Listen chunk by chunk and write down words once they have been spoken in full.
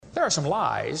There are some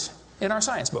lies in our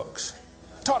science books.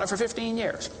 Taught it for 15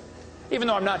 years. Even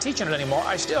though I'm not teaching it anymore,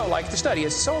 I still like to study.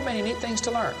 It's so many neat things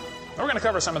to learn. We're going to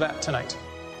cover some of that tonight.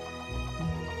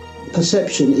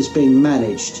 Perception is being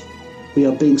managed. We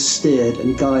are being steered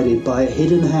and guided by a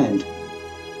hidden hand.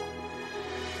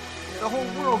 The whole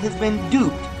world has been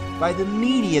duped by the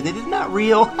media that is not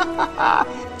real.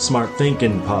 Smart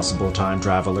thinking, possible time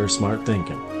traveler, smart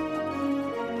thinking.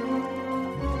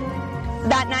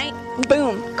 That night,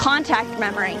 boom, contact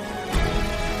memory.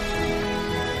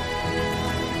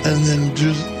 And then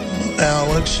just,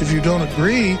 Alex, if you don't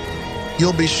agree,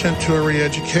 you'll be sent to a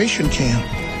re-education camp.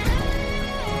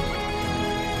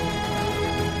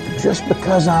 Just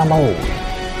because I'm old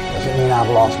doesn't mean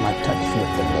I've lost my touch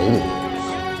with the ladies.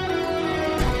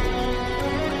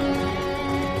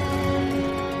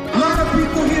 A lot of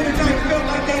people here tonight felt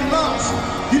like they lost.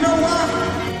 You know why?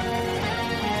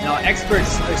 Now,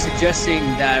 experts are suggesting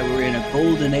that we're in a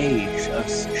golden age of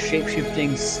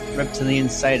shape-shifting reptilian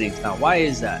sightings. Now, why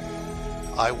is that?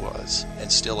 I was,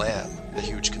 and still am, a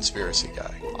huge conspiracy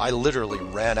guy. I literally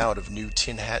ran out of new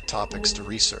tin hat topics to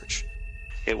research.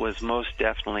 It was most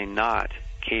definitely not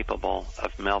capable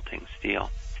of melting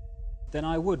steel. Then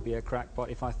I would be a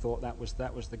crackpot if I thought that was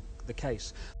the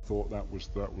case.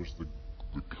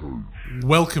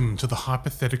 Welcome to the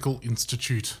Hypothetical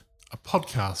Institute, a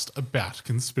podcast about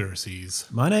conspiracies.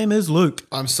 My name is Luke.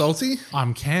 I'm Salty.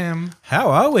 I'm Cam. How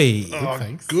are we? Oh,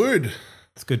 thanks. Good.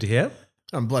 It's good to hear.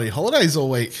 I'm bloody holidays all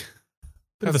week.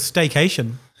 Bit of a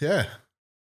staycation. Yeah.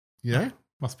 You know?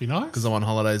 Must be nice. Because I'm on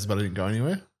holidays but I didn't go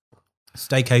anywhere.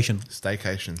 Staycation.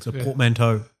 Staycation. It's a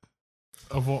portmanteau.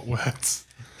 Of what words?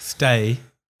 Stay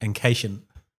and cation.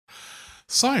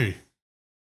 So,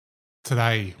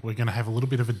 today we're going to have a little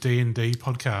bit of a D&D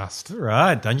podcast. All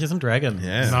right, Dungeons and Dragons.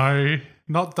 Yeah. No,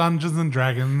 not Dungeons and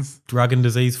Dragons. Drug and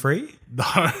disease free? No.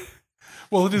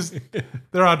 Well, it is.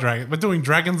 There are dragons. We're doing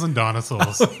dragons and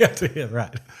dinosaurs. Yeah,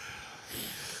 right.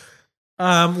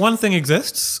 One thing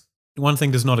exists. One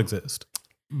thing does not exist.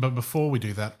 But before we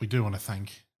do that, we do want to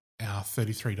thank our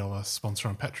 $33 sponsor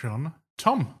on Patreon,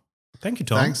 Tom. Thank you,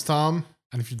 Tom. Thanks, Tom.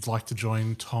 And if you'd like to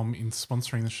join Tom in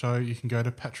sponsoring the show, you can go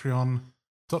to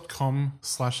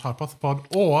patreon.com/hypothepod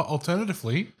or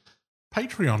alternatively,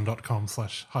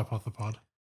 patreon.com/hypothepod.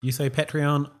 You say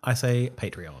Patreon, I say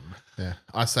Patreon. Yeah.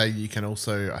 I say you can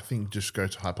also, I think, just go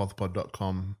to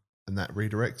hypothepod.com and that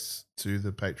redirects to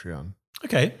the Patreon.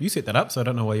 Okay, you set that up, so I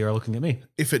don't know why you're looking at me.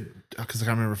 Because I can't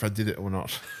remember if I did it or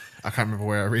not. I can't remember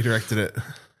where I redirected it.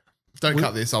 Don't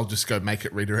cut this. I'll just go make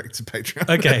it redirect to Patreon.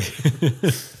 Okay.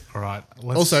 All right.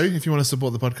 Also, if you want to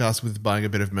support the podcast with buying a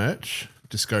bit of merch,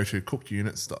 just go to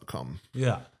cookedunits.com.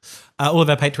 Yeah. All of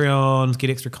our Patreons get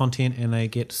extra content and they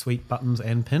get sweet buttons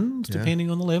and pins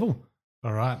depending on the level.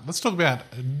 All right. Let's talk about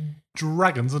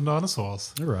dragons and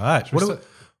dinosaurs. All right. So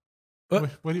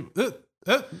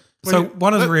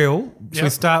one is real. Should we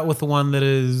start with the one that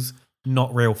is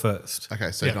not real first?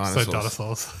 Okay, so dinosaurs. So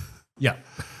dinosaurs. Yeah.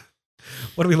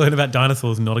 What do we learn about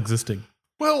dinosaurs not existing?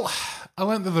 Well, I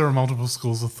learned that there are multiple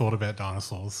schools of thought about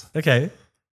dinosaurs. Okay.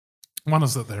 One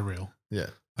is that they're real. Yeah.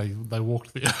 They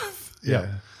walked the earth.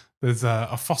 Yeah. There's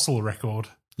a fossil record.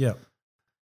 Yeah.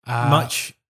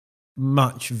 Much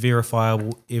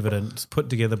verifiable evidence put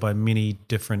together by many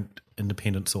different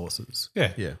independent sources.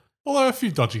 Yeah. Yeah. Although a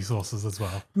few dodgy sources as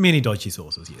well. Many dodgy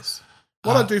sources, yes.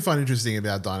 What I do find interesting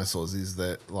about dinosaurs is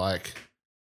that,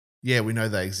 we know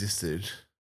they existed,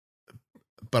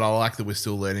 but I like that we're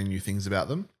still learning new things about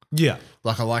them. Yeah.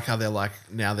 I like how they're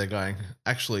now they're going,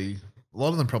 actually, a lot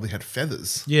of them probably had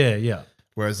feathers. Yeah, yeah.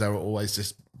 Whereas they were always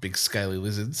just big scaly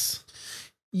lizards.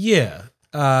 Yeah.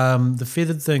 The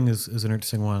feathered thing is an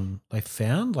interesting one. They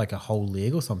found a whole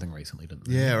leg or something recently, didn't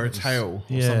they? Yeah, or a tail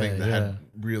or something that had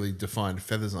really defined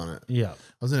feathers on it. Yeah.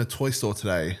 I was in a toy store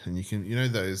today and you know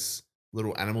those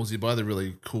little animals you buy, the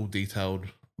really cool detailed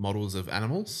models of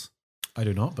animals? I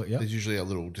do not, but yeah. There's usually a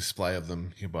little display of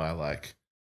them. You buy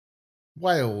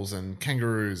whales and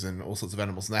kangaroos and all sorts of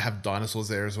animals, and they have dinosaurs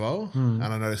there as well. And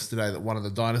I noticed today that one of the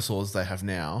dinosaurs they have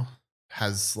now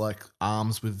has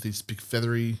arms with these big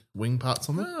feathery wing parts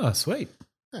on them. Oh, sweet.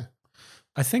 Yeah.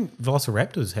 I think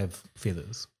velociraptors have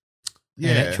feathers.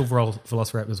 Yeah. And actual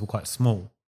velociraptors were quite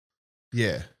small.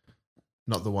 Yeah.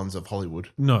 Not the ones of Hollywood.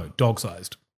 No,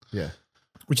 dog-sized. Yeah.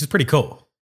 Which is pretty cool.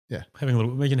 Yeah.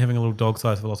 Imagine having a little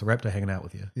dog-sized velociraptor hanging out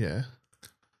with you. Yeah.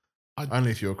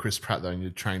 Only if you're Chris Pratt, though, and you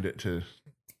trained it to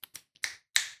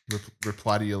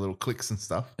reply to your little clicks and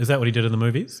stuff. Is that what he did in the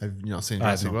movies? Have you not seen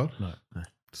Jurassic World? No.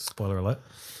 Spoiler alert.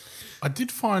 I did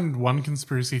find one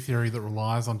conspiracy theory that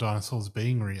relies on dinosaurs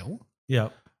being real. Yeah.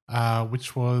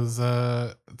 which was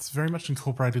it's very much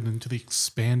incorporated into the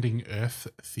expanding Earth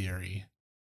theory,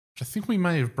 which I think we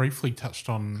may have briefly touched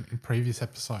on in previous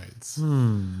episodes.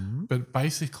 But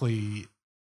basically,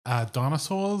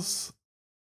 dinosaurs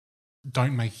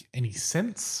don't make any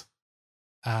sense.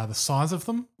 The size of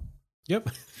them. Yep.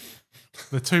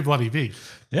 They're too bloody big.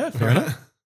 Yeah, fair enough.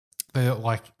 They're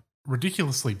like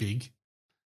ridiculously big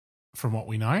from what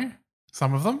we know,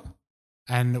 some of them.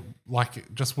 And like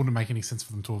it just wouldn't make any sense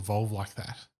for them to evolve like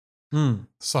that.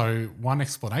 So one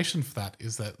explanation for that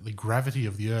is that the gravity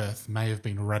of the Earth may have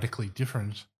been radically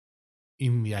different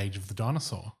in the age of the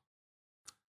dinosaur.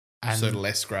 And so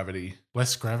less gravity.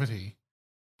 Less gravity.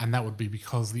 And that would be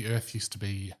because the Earth used to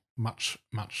be much,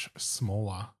 much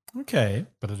smaller. Okay.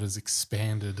 But it has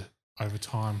expanded over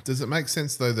time. Does it make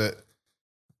sense, though, that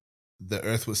the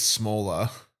Earth was smaller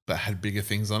but had bigger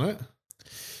things on it?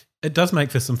 It does make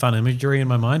for some fun imagery in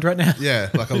my mind right now. Yeah,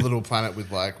 like a little planet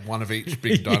with like one of each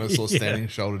big dinosaur standing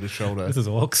shoulder to shoulder. This is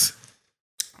orcs.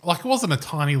 Like it wasn't a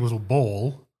tiny little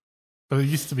ball, but it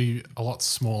used to be a lot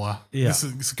smaller. Yeah.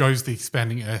 This goes the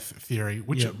expanding Earth theory,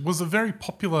 which was a very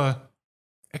popular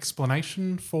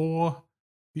explanation for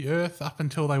the Earth up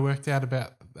until they worked out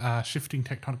about shifting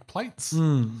tectonic plates.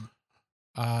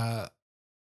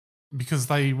 Because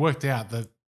they worked out that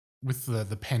with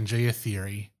the Pangea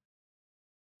theory,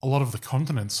 a lot of the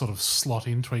continents sort of slot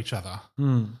into each other.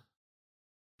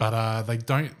 But they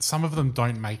don't. Some of them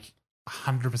don't make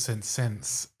 100%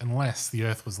 sense unless the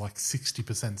Earth was like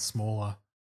 60% smaller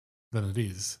than it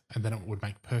is, and then it would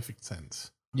make perfect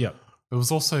sense. Yep. There's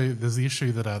the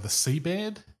issue that the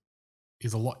seabed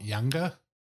is a lot younger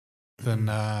than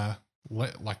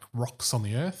like rocks on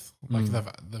the Earth. Like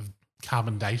they've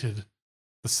carbon dated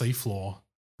the seafloor.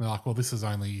 They're like, well, this is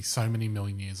only so many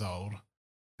million years old.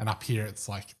 And up here, it's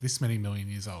like this many million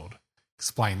years old.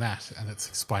 Explain that. And it's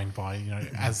explained by,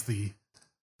 as the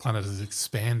planet has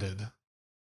expanded,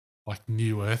 like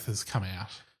new Earth has come out.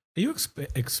 Are you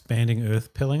expanding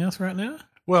Earth pilling us right now?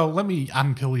 Well, let me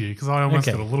unpill you because I almost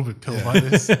got a little bit pilled by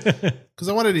this. Because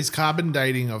I wanted his carbon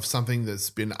dating of something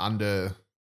that's been under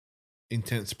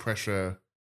intense pressure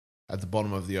at the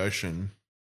bottom of the ocean,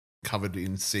 covered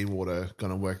in seawater, going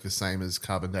to work the same as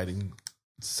carbon dating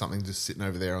something just sitting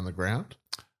over there on the ground?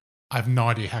 I have no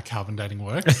idea how carbon dating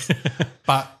works,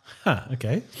 but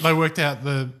okay. They worked out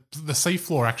the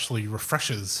seafloor actually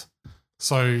refreshes.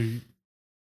 So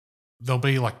there'll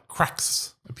be like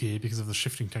cracks appear because of the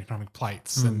shifting tectonic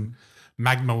plates and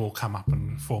magma will come up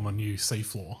and form a new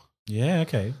seafloor. Yeah,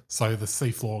 okay. So the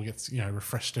seafloor gets,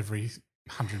 refreshed every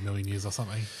 100 million years or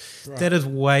something. Right. That is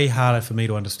way harder for me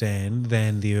to understand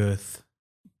than the Earth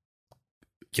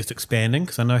just expanding,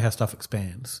 because I know how stuff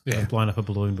expands. Yeah. I've blown up a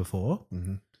balloon before.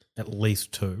 At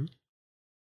least 2.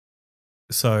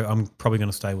 So I'm probably going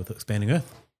to stay with expanding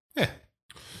Earth. Yeah.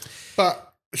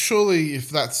 But surely if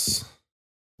that's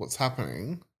what's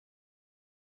happening,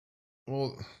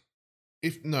 well,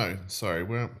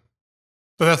 but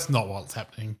that's not what's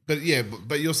happening. But yeah,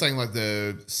 but you're saying like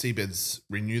the seabeds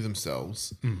renew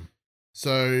themselves.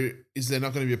 So is there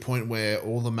not going to be a point where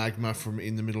all the magma from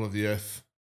in the middle of the Earth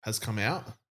has come out?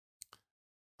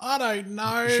 I don't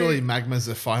know. Surely magma's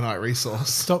a finite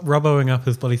resource. Stop roboing up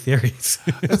his bloody theories.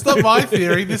 It's not my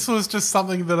theory. This was just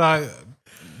something that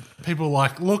people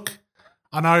like, look,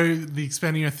 I know the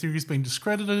expanding Earth theory has been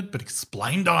discredited, but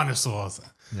explain dinosaurs.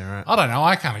 Yeah, right. I don't know.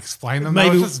 I can't explain them.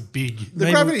 Maybe- They're just big.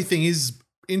 The gravity thing is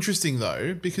interesting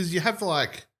though, because you have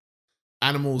like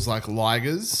animals like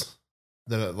ligers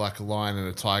that are like a lion and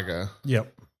a tiger.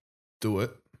 Yep. Do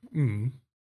it.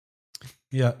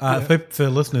 Yeah. For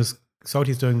listeners,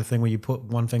 Salty's doing the thing where you put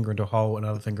one finger into a hole,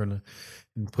 another finger in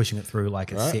and pushing it through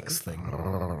like a sex thing.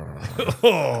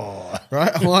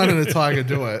 Right? A lion and a tiger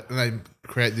do it, and they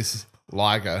create this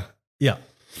liger. Yeah.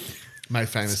 Made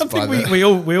famous Something by we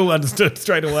all understood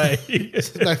straight away.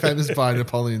 made famous by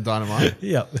Napoleon Dynamite.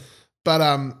 Yeah.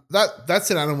 But that's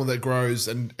an animal that grows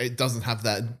and it doesn't have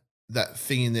that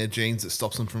thing in their genes that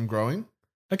stops them from growing.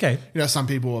 Okay. Some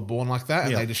people are born like that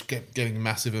and they just get getting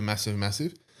massive and massive and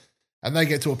massive. And they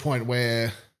get to a point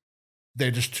where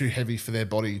they're just too heavy for their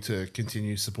body to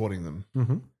continue supporting them.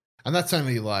 And that's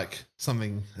only like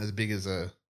something as big as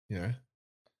a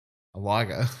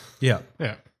liger. Yeah.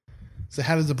 Yeah. So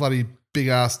how does a bloody big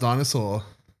ass dinosaur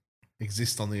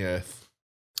exist on the Earth?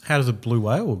 How does a blue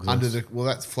whale exist?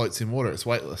 That floats in water. It's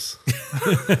weightless.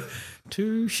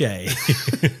 Touche.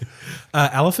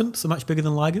 Elephants are much bigger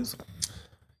than ligers.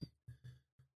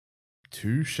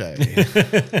 Touche.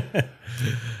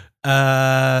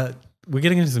 We're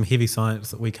getting into some heavy science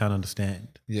that we can't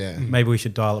understand. Yeah. Maybe we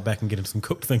should dial it back and get into some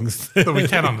cooked things that we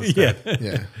can understand.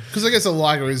 Yeah. Because I guess a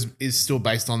liger is still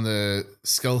based on the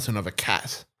skeleton of a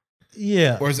cat.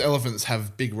 Yeah. Whereas elephants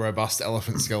have big, robust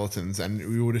elephant skeletons, and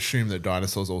we would assume that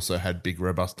dinosaurs also had big,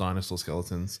 robust dinosaur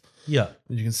skeletons. Yeah.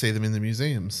 You can see them in the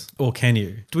museums. Or can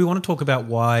you? Do we want to talk about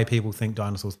why people think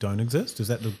dinosaurs don't exist? Is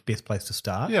that the best place to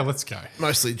start? Yeah, let's go.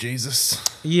 Mostly Jesus.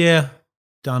 Yeah.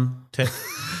 Done. Tick.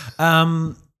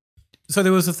 So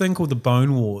there was a thing called the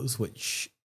Bone Wars, which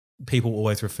people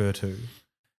always refer to.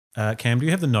 Cam, do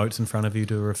you have the notes in front of you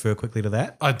to refer quickly to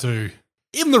that? I do.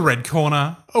 In the red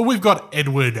corner, we've got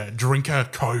Edward Drinker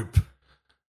Cope.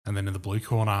 And then in the blue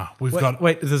corner, we've got...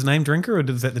 Wait, is his name Drinker, or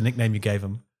is that the nickname you gave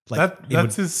him?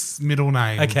 That's his middle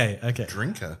name. Okay.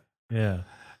 Drinker? Yeah.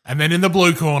 And then in the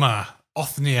blue corner,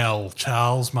 Othniel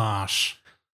Charles Marsh.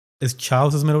 Is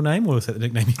Charles his middle name, or is that the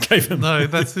nickname you gave him? No,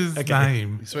 that's his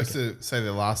name. You're supposed to say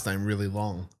their last name really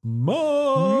long.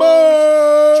 Marsh.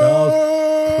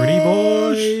 Charles, pretty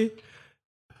boy.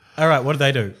 All right, what did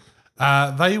they do?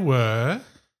 They were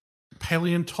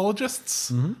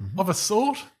paleontologists of a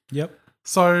sort. Yep.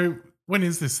 So when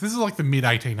is this? This is like the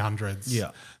mid-1800s. Yeah.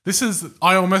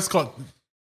 I almost got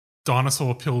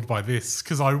dinosaur pilled by this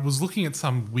because I was looking at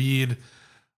some weird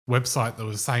website that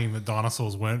was saying that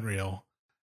dinosaurs weren't real.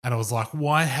 And I was like,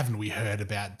 why haven't we heard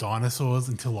about dinosaurs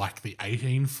until like the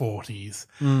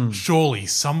 1840s? Surely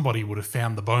somebody would have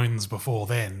found the bones before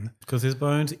then. Because there's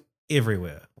bones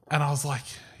everywhere. And I was like,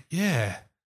 yeah,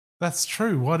 that's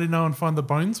true. Why did no one find the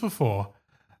bones before?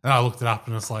 And I looked it up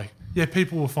and it's like, yeah,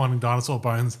 people were finding dinosaur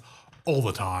bones all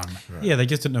the time. Right. Yeah, they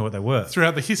just didn't know what they were.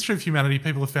 Throughout the history of humanity,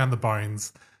 people have found the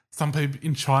bones. Some people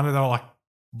in China, they were like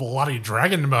bloody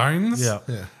dragon bones. Yeah.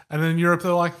 And then in Europe,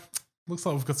 they're like, looks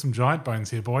like we've got some giant bones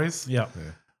here, boys. Yeah.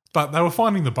 But they were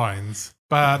finding the bones.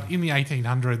 But in the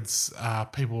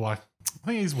 1800s, people were like, I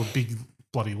think these were big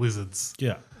bloody lizards.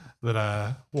 Yeah.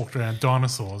 That walked around,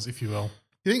 dinosaurs, if you will.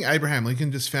 You think Abraham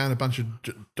Lincoln just found a bunch of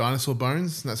dinosaur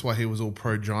bones, and that's why he was all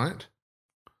pro-giant?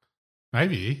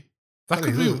 Maybe. That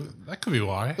could be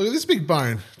why. Look at this big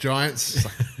bone. Giants.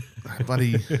 Like,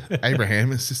 bloody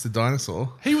Abraham is just a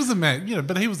dinosaur. He was a man,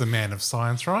 but he was a man of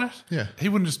science, right? Yeah. He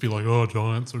wouldn't just be like, oh,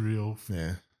 giants are real.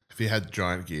 Yeah. If he had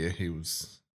giant gear, he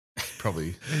was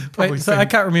probably... I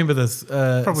can't remember this.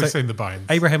 Probably seen the bones.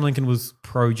 Abraham Lincoln was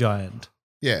pro-giant.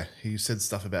 Yeah, he said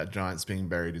stuff about giants being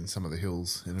buried in some of the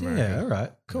hills in America. Yeah, all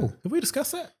right. Cool. Have we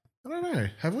discussed that? I don't know.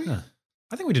 Have we? No.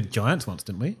 I think we did giants once,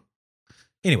 didn't we?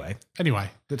 Anyway,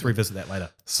 let's revisit that later.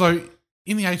 So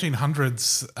in the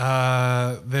 1800s,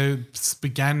 there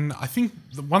began, I think,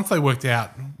 once they worked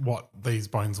out what these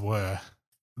bones were,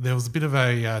 there was a bit of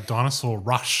a dinosaur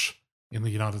rush in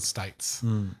the United States.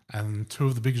 And two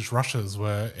of the biggest rushers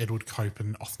were Edward Cope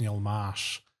and Othniel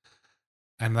Marsh.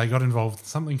 And they got involved in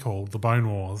something called the Bone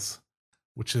Wars,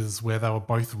 which is where they were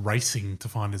both racing to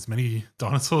find as many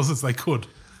dinosaurs as they could.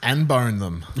 And bone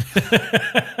them.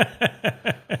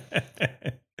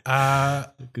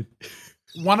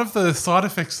 One of the side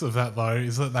effects of that, though,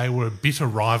 is that they were bitter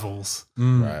rivals.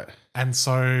 Right. And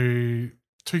so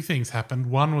two things happened.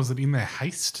 One was that in their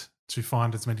haste to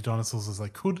find as many dinosaurs as they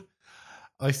could,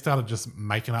 they started just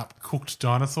making up cooked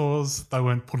dinosaurs. They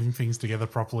weren't putting things together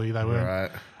properly. They were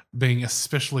being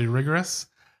especially rigorous.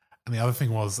 And the other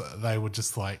thing was they would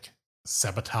just like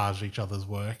sabotage each other's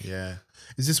work. Yeah.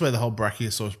 Is this where the whole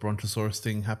Brachiosaurus brontosaurus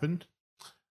thing happened?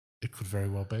 It could very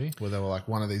well be. Where they were like,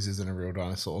 one of these isn't a real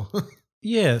dinosaur.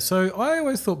 Yeah, so I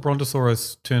always thought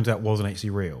Brontosaurus turns out wasn't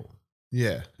actually real.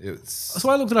 Yeah, it's... So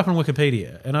I looked it up on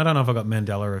Wikipedia, and I don't know if I got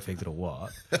Mandela affected or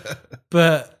what,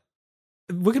 but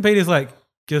Wikipedia's like,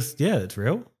 it's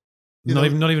real. Not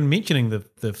even mentioning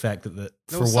the fact that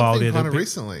for a while there... kind of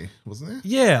recently, wasn't there?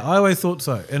 Yeah, I always thought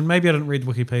so. And maybe I didn't read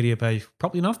the Wikipedia page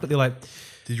properly enough, but they're like...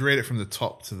 Did you read it from the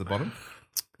top to the bottom?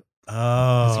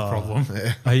 Oh. That's a problem.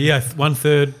 Yeah,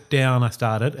 1/3 down I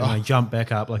started, and I jumped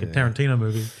back up like a Tarantino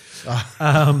movie.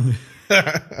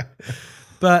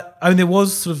 But I mean, there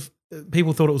was sort of...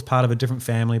 People thought it was part of a different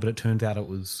family, but it turned out it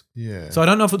was... Yeah. So I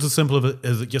don't know if it's as simple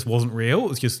as it just wasn't real. It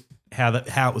was just how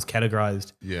it was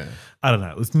categorized. Yeah. I don't know.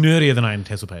 It was nerdier than I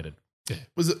anticipated. Yeah.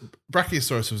 Was it...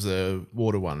 Brachiosaurus was a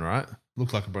water one, right?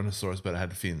 Looked like a brontosaurus, but it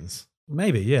had fins.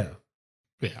 Maybe, yeah.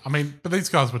 Yeah, I mean, but these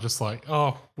guys were just like,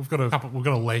 oh, we've got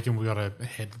a leg and we've got a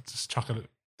head, just chuck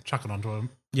it onto him.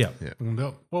 Yeah. And,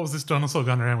 what was this dinosaur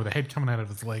going around with a head coming out of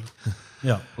its leg?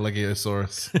 Yeah.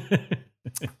 Legiosaurus.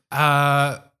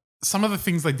 Some of the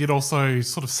things they did also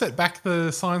sort of set back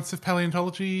the science of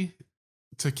paleontology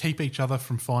to keep each other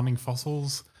from finding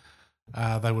fossils.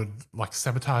 They would like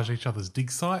sabotage each other's dig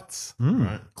sites,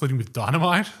 right? Including with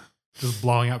dynamite, just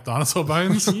blowing up dinosaur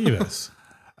bones. Yes.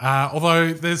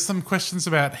 Although there's some questions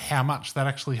about how much that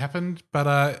actually happened,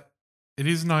 but it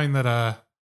is known that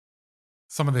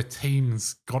some of their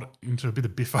teams got into a bit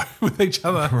of biffo with each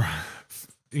other,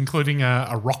 including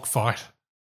a rock fight.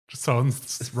 Just throwing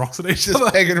rocks at each other.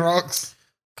 Just pegging rocks.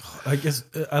 God, I guess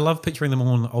I love picturing them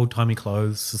all in old-timey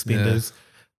clothes, suspenders,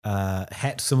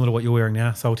 hats similar to what you're wearing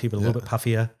now, salty but a little bit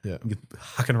puffier. Yeah.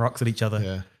 Hucking rocks at each other.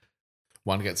 Yeah.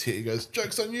 One gets hit, he goes,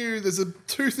 "Joke's on you, there's a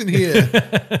tooth in here."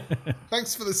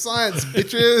 Thanks for the science,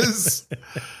 bitches.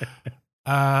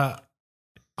 I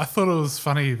thought it was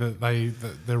funny that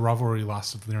their rivalry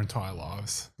lasted their entire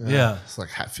lives. Yeah. It's like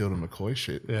Hatfield and McCoy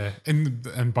shit. Yeah.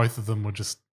 And both of them were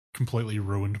just completely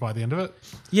ruined by the end of it.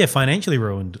 Yeah, financially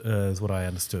ruined is what I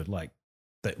understood. Like,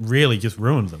 that really just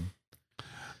ruined them.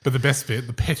 But the best bit,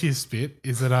 the pettiest bit,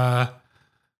 is that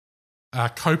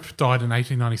Cope died in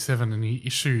 1897 and he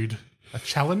issued a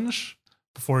challenge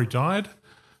before he died,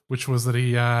 which was that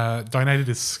he donated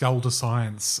his skull to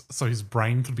science so his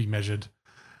brain could be measured.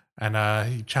 And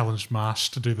he challenged Marsh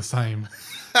to do the same.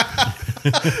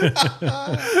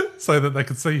 So that they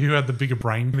could see who had the bigger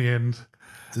brain in the end.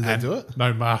 Did they do it?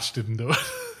 No, Marsh didn't do it.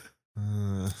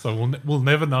 So we'll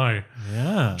never know.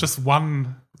 Yeah. Just the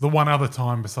one other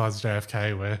time besides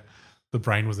JFK where the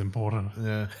brain was important.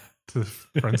 Yeah. To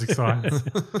forensic science.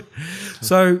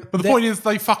 But the point is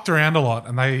they fucked around a lot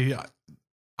and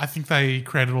I think they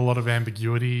created a lot of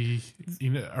ambiguity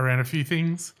around a few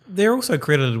things. They're also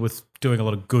credited with doing a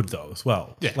lot of good though as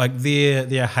well. Yeah. Like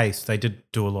their haste, they did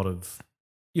do a lot of,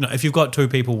 if you've got two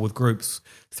people with groups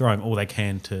throwing all they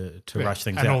can to rush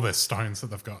things out. And all their stones that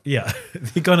they've got. Yeah.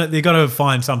 they're gonna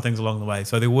find some things along the way.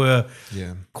 So there were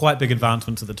quite big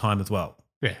advancements at the time as well.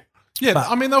 Yeah. Yeah,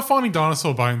 I mean, they were finding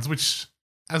dinosaur bones, which,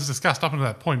 as discussed up until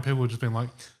that point, people were just being like,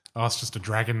 oh, it's just a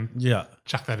dragon. Yeah.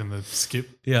 Chuck that in the skip.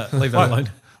 Yeah, leave that alone.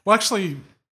 Well, actually,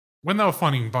 when they were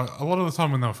finding a lot of the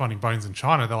time when they were finding bones in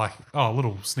China, they're like, oh, a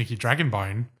little sneaky dragon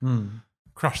bone.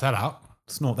 Crush that up.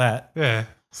 Snort that. Yeah.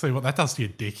 See what that does to your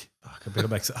dick. Fuck, I bet it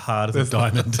makes it hard as a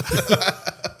diamond.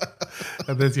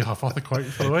 And there's your hypothequote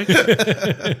for the week.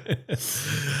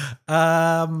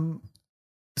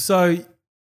 So,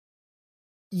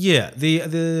 yeah,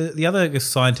 the other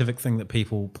scientific thing that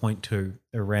people point to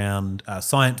around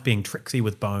science being tricksy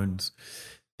with bones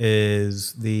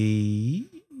is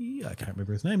I can't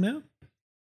remember his name now,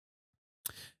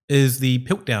 is the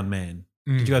Piltdown Man.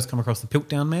 Did you guys come across the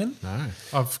Piltdown Man? No.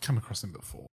 I've come across him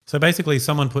before. So basically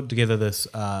someone put together this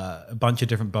a bunch of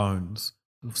different bones,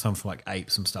 some from like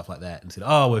apes and stuff like that, and said,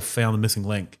 oh, we've found the missing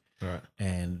link. Right.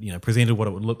 And, presented what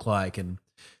it would look like. And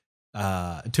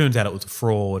it turns out it was a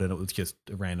fraud and it was just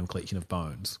a random collection of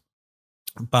bones.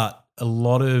 But a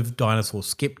lot of dinosaur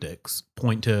skeptics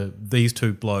point to these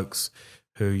two blokes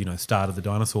who, started the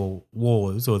dinosaur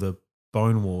wars or the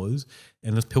bone wars,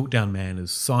 and this Piltdown Man is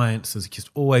science is just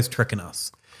always tricking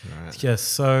us. Right. It's just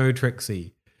so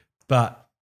tricksy.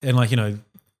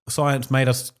 Science made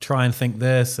us try and think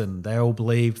this, and they all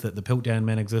believed that the Piltdown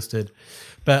Man existed.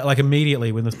 But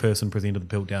immediately when this person presented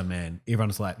the Piltdown Man,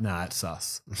 everyone's like, nah, it's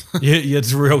sus. yeah,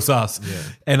 it's real sus. Yeah.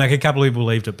 And a couple of people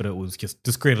believed it, but it was just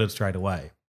discredited straight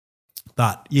away.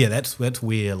 But yeah, that's where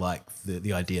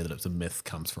the idea that it's a myth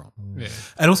comes from. Yeah.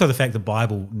 And also the fact the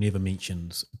Bible never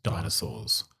mentions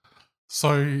dinosaurs.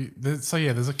 So there's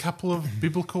a couple of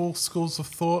biblical schools of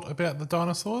thought about the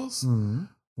dinosaurs.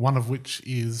 One of which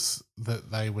is that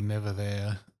they were never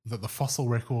there, that the fossil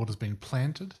record has been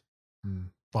planted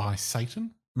by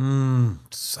Satan.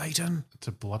 Satan.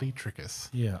 To bloody trick us.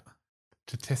 Yeah.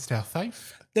 To test our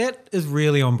faith. That is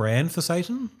really on brand for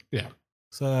Satan. Yeah.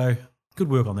 So good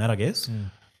work on that, I guess. Yeah.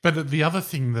 But the other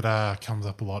thing that comes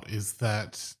up a lot is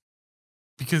that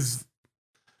because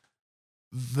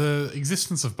the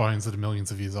existence of bones that are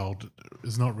millions of years old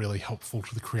is not really helpful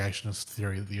to the creationist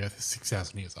theory that the Earth is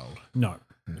 6,000 years old. No.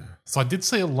 So I did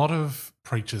see a lot of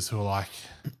preachers who are like,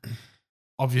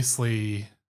 obviously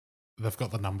they've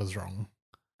got the numbers wrong,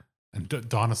 and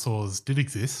dinosaurs did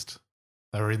exist.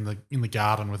 They were in the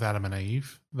garden with Adam and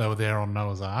Eve. They were there on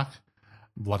Noah's Ark,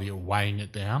 bloody weighing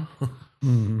it down.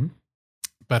 Mm-hmm.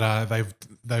 But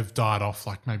they've died off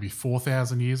like maybe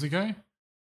 4,000 years ago.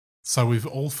 So we've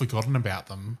all forgotten about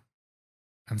them.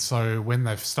 And so when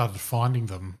they've started finding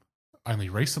them only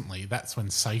recently, that's when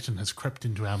Satan has crept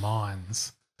into our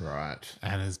minds. Right.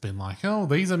 And has been like, oh,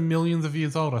 these are millions of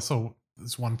years old. I saw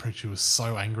this one preacher who was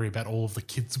so angry about all of the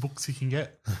kids' books he can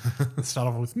get. It started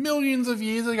off with millions of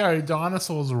years ago,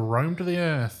 dinosaurs roamed the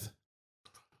earth.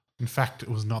 In fact, it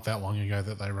was not that long ago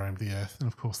that they roamed the earth. And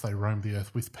of course, they roamed the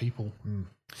earth with people.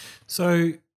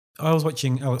 So I was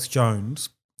watching Alex Jones.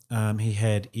 He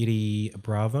had Eddie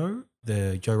Bravo,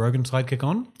 the Joe Rogan sidekick,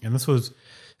 on. And this was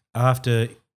after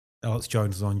Alex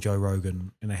Jones was on Joe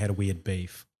Rogan and they had a weird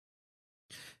beef.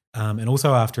 And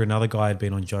also after another guy had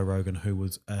been on Joe Rogan who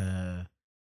was a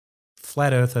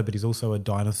flat earther, but he's also a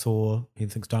dinosaur. He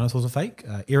thinks dinosaurs are fake.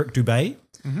 Eric Dubay,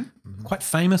 quite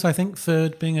famous, I think, for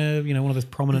being one of those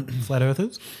prominent flat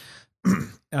earthers.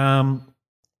 And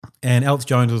Alex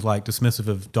Jones was like dismissive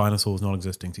of dinosaurs not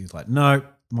existing. So he's like, no,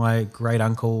 my great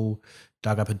uncle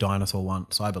dug up a dinosaur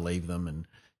once. I believe them, and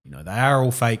they are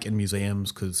all fake in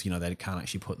museums because they can't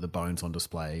actually put the bones on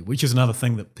display, which is another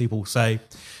thing that people say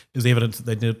is evidence that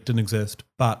they didn't exist.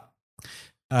 But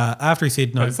after he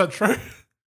said no, is that true?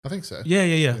 I think so.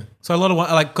 Yeah. So a lot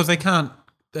of because they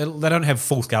don't have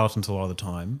full skeletons a lot of the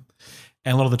time,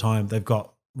 and a lot of the time they've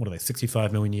got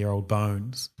 65 million year old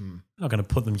bones. I'm not going to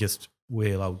put them just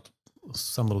where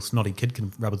some little snotty kid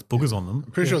can rub his boogers on them.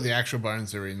 I'm pretty sure the actual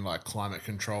bones are in like climate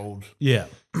controlled. Yeah.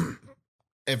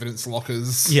 Evidence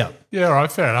lockers. Yeah. Yeah, all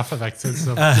right, fair enough. That makes sense.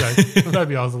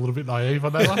 Maybe I was a little bit naive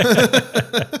on that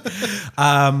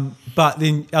one. But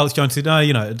then Alex Jones said, no,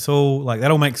 it's all like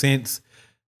that all makes sense,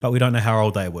 but we don't know how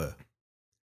old they were.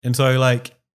 And so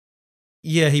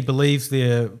he believes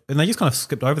they're, and they just kind of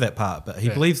skipped over that part, but he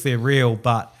believes they're real,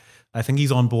 but I think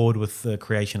he's on board with the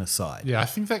creationist side. Yeah, I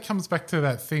think that comes back to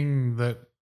that thing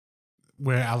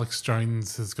where Alex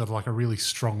Jones has got like a really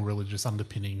strong religious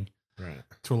underpinning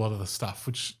to a lot of the stuff,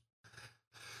 which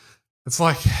it's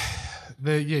like,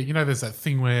 there's that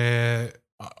thing where,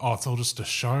 it's all just a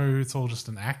show, it's all just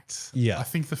an act. Yeah. I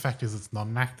think the fact is it's not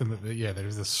an act, and that, there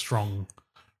is a strong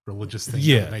religious thing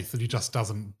underneath that he just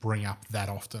doesn't bring up that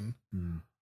often.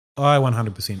 I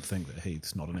 100% think that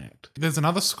he's not an act. There's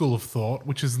another school of thought,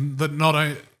 which is that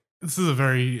I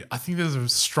think there's a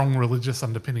strong religious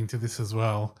underpinning to this as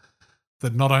well,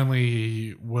 that not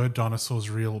only were dinosaurs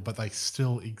real, but they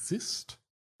still exist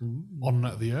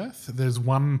on the earth. There's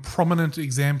one prominent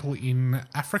example in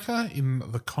Africa, in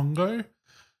the Congo,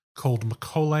 called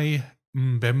Makole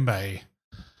Mbembe,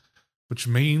 which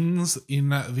means in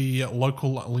the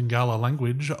local Lingala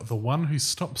language, the one who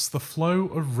stops the flow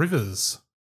of rivers.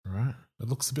 Right. It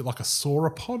looks a bit like a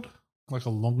sauropod, like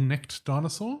a long-necked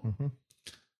dinosaur.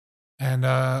 And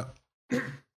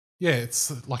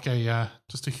it's like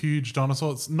just a huge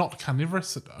dinosaur. It's not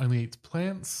carnivorous. It only eats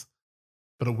plants,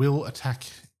 but it will attack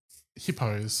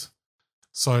hippos.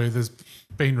 So there's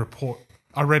been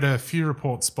I read a few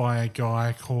reports by a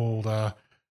guy called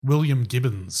William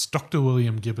Gibbons, Dr.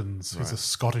 William Gibbons, who's a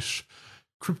Scottish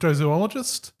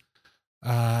cryptozoologist.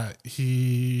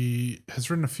 He has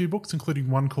written a few books, including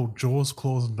one called Jaws,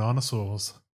 Claws and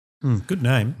Dinosaurs. Good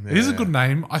name. It is a good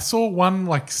name. I saw one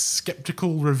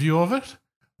skeptical review of it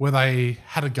where they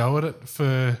had a go at it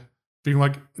for being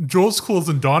like, Jaws, Claws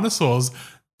and Dinosaurs,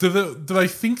 do they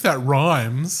think that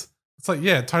rhymes? It's like,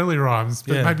 yeah, it totally rhymes,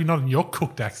 but maybe not in your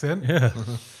cooked accent. Yeah.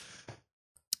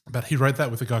 But he wrote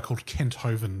that with a guy called Kent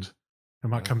Hovand, who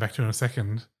I might come back to in a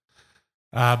second.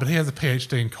 But he has a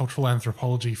PhD in cultural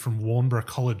anthropology from Warnborough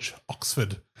College,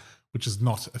 Oxford, which is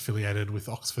not affiliated with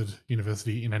Oxford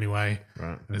University in any way.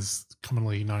 Right. And is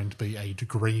commonly known to be a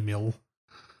degree mill.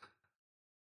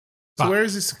 So where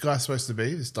is this guy supposed to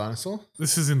be, this dinosaur?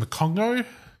 This is in the Congo.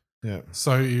 Yeah.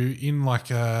 So you're in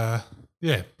the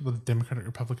Democratic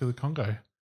Republic of the Congo.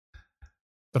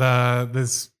 But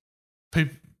there's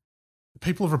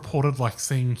people have reported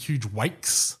seeing huge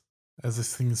wakes as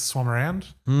this thing swum around.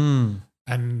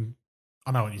 And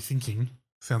I know what you're thinking.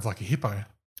 Sounds like a hippo.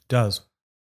 Does.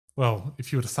 Well,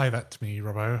 if you were to say that to me,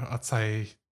 Robbo, I'd say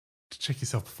to check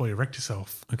yourself before you wrecked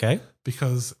yourself. Okay.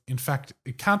 Because, in fact,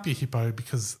 it can't be a hippo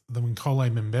because the Makole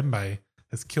Mbembe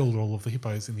has killed all of the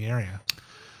hippos in the area,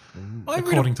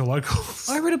 according to locals.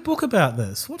 I read a book about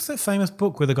this. What's that famous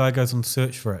book where the guy goes on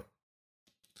search for it?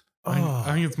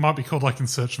 I think it might be called In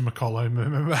Search of Makole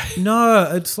Mbembe.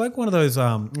 No, it's like one of those,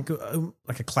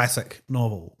 like a classic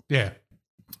novel. Yeah.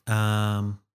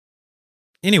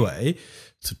 Anyway,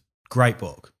 it's a great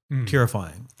book.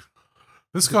 Terrifying.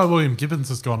 This guy, William Gibbons,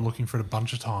 has gone looking for it a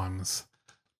bunch of times,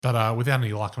 but without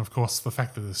any luck. And of course, the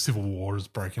fact that the Civil War has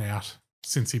broken out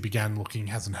since he began looking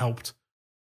hasn't helped.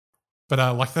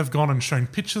 But they've gone and shown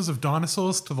pictures of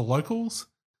dinosaurs to the locals,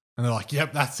 and they're like,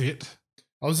 yep, that's it.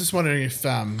 I was just wondering if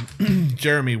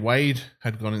Jeremy Wade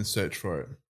had gone in search for it.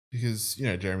 Because,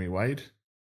 Jeremy Wade,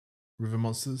 River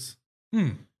Monsters.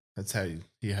 That's how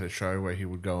he had a show where he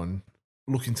would go and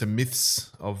look into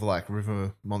myths of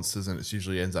river monsters, and it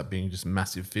usually ends up being just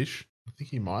massive fish. I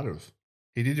think he might have.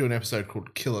 He did do an episode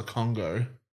called Killer Congo.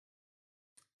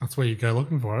 That's where you go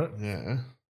looking for it. Yeah.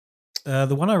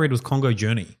 The one I read was Congo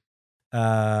Journey.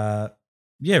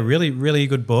 Really, really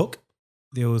good book.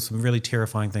 There was some really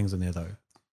terrifying things in there, though.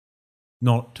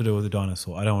 not to do with a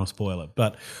dinosaur. I don't want to spoil it,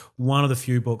 but one of the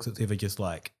few books that's ever just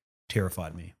like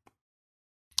terrified me.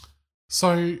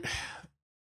 So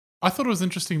I thought it was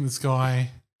interesting this guy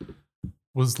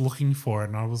was looking for it,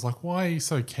 and I was like, why are you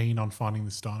so keen on finding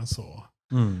this dinosaur?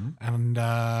 And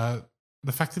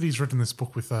the fact that he's written this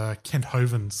book with Kent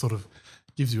Hovind sort of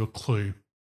gives you a clue.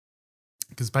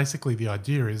 Because basically the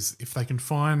idea is if they can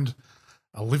find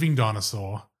a living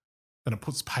dinosaur, then it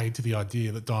puts paid to the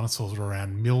idea that dinosaurs were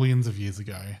around millions of years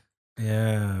ago.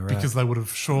 Yeah, right. Because they would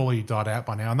have surely died out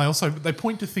by now. And they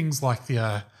point to things like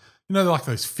like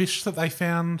those fish that they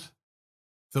found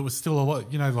that was still a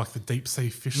lot, like the deep sea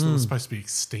fish that was supposed to be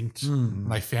extinct.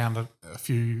 And they found a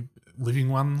few living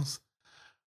ones.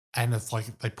 And it's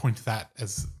like they point to that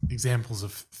as examples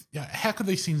of how could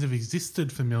these things have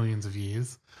existed for millions of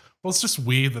years? Well, it's just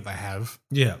weird that they have.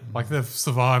 Yeah. Like they've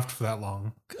survived for that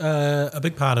long. A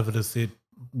big part of it is they're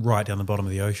right down the bottom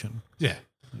of the ocean. Yeah.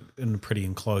 In a pretty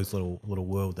enclosed little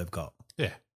world they've got.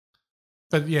 Yeah.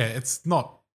 But yeah, it's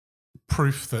not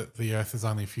proof that the Earth is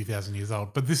only a few thousand years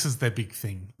old, but this is their big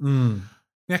thing.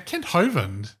 Now, Kent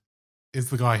Hovind is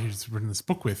the guy who's written this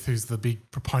book with, who's the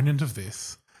big proponent of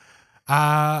this.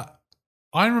 I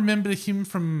remember him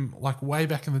from like way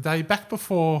back in the day, back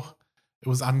before it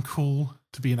was uncool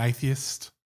to be an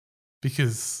atheist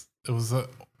because it was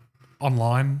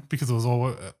online, because it was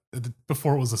all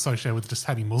before it was associated with just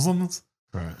hating Muslims.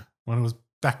 Right. When it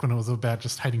was about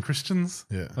just hating Christians.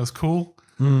 Yeah. That was cool.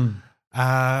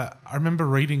 I remember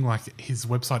reading like his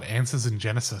website Answers in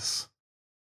Genesis,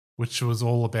 which was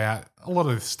all about a lot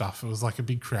of this stuff. It was like a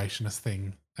big creationist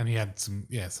thing. And he had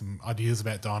some ideas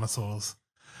about dinosaurs.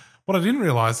 What I didn't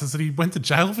realize is that he went to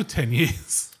jail for 10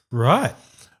 years. Right.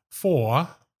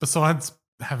 Besides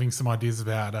having some ideas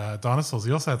about dinosaurs,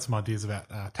 he also had some ideas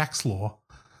about tax law,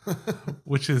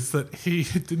 which is that he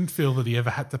didn't feel that he ever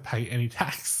had to pay any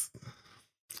tax.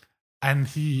 And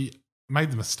he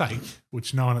made the mistake,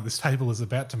 which no one at this table is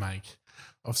about to make,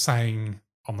 of saying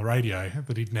on the radio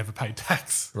that he'd never paid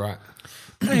tax. Right.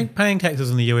 Paying taxes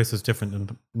in the US is different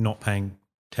than not paying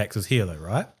taxes here, though,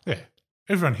 right? Yeah.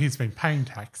 Everyone here's been paying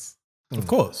tax. Of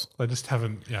course. They just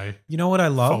haven't, You know what I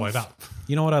love? followed up.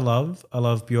 You know what I love? I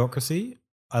love bureaucracy.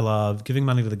 I love giving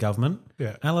money to the government.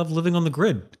 Yeah. I love living on the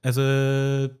grid as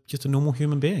just a normal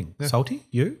human being. Yeah. Salty?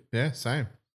 You? Yeah, same.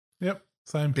 Yep,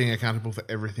 same. Being accountable for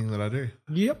everything that I do.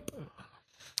 Yep.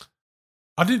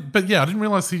 I didn't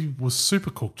realize he was super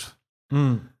cooked.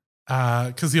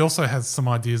 Because he also has some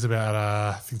ideas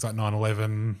about things like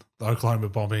 9/11, the Oklahoma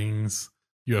bombings,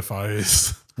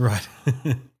 UFOs. Right.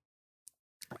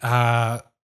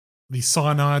 The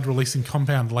cyanide releasing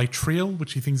compound latril,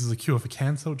 which he thinks is a cure for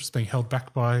cancer, which is being held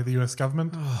back by the US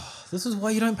government. This is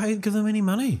why you don't give them any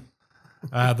money.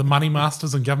 The money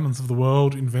masters and governments of the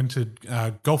world invented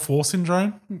Gulf War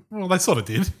syndrome. Well, they sort of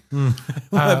did.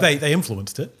 They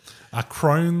influenced it.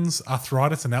 Crohn's,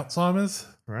 arthritis, and Alzheimer's.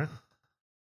 Right.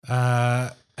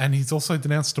 And he's also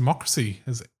denounced democracy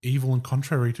as evil and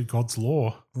contrary to God's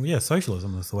law. Well, yeah,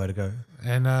 socialism is the way to go.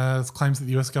 And claims that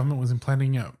the US government was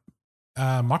implanting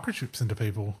microchips into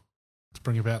people to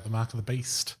bring about the mark of the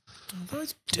beast.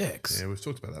 Those dicks. Yeah, we've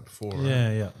talked about that before. Right?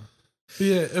 Yeah. But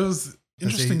yeah, it was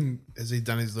interesting. Has he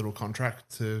done his little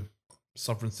contract to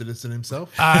sovereign citizen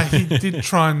himself? He did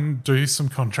try and do some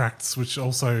contracts, which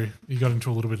also he got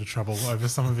into a little bit of trouble over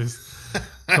some of his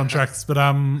contracts. But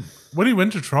when he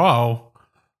went to trial,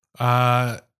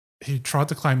 he tried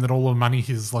to claim that all the money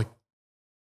his like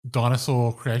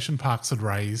dinosaur creation parks had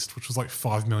raised, which was like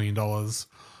 $5 million,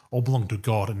 all belonged to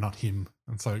God and not him,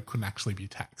 and so it couldn't actually be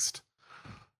taxed.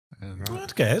 And,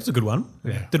 okay, that's a good one.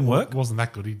 Yeah, didn't work. It wasn't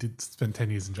that good. He did spend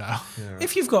 10 years in jail. Yeah, right.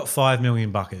 If you've got $5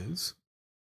 million buckers,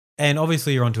 and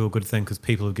obviously you're onto a good thing because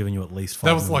people have given you at least $5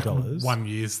 million. That was like 1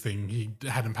 year's thing. He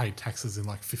hadn't paid taxes in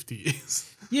like 50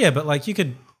 years. Yeah, but like you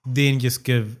could then just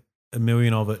give $1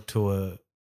 million of it to a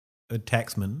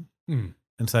taxman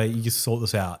and say, you just sort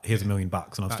this out. Here's $1 million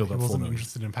and I've still got $4 million. He wasn't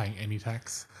interested in paying any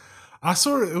tax. I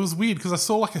saw it was weird because I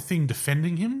saw like a thing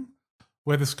defending him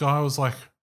where this guy was like,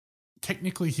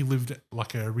 technically he lived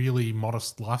like a really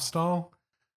modest lifestyle,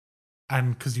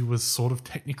 and because he was sort of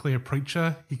technically a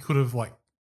preacher, he could have like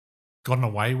gotten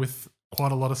away with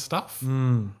quite a lot of stuff.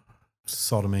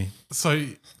 Sodomy. So,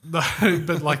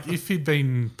 but like if he'd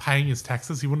been paying his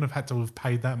taxes, he wouldn't have had to have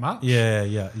paid that much.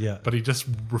 Yeah. But he just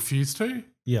refused to.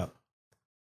 Yeah.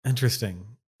 Interesting.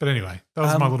 But anyway, that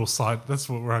was my little side. That's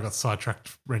where I got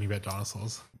sidetracked reading about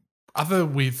dinosaurs. Other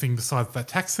weird thing besides that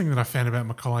tax thing that I found about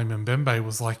Macaulay Mbembe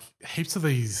was like heaps of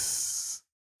these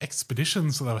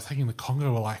expeditions that they were taking the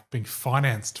Congo were like being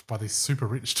financed by these super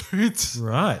rich dudes.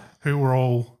 Right. Who were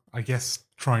all, I guess,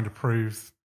 trying to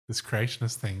prove this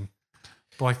creationist thing.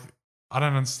 Like, I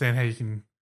don't understand how you can.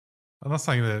 I'm not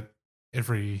saying that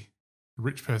every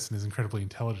rich person is incredibly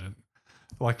intelligent.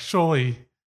 Like, surely,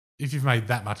 if you've made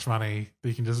that much money,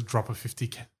 you can just drop a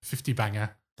 50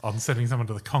 banger on sending someone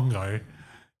to the Congo.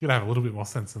 You'd have a little bit more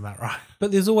sense than that, right?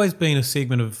 But there's always been a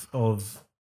segment of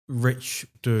rich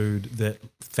dude that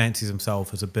fancies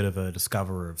himself as a bit of a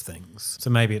discoverer of things. So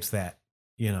maybe it's that,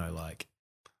 like,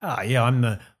 I'm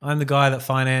the guy that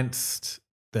financed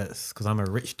this because I'm a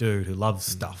rich dude who loves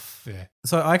stuff. Yeah.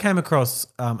 So I came across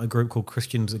a group called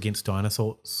Christians Against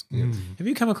Dinosaurs. Have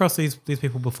you come across these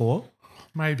people before?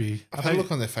 Maybe. I've had a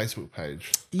look on their Facebook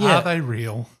page. Yeah. Are they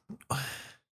real?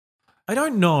 I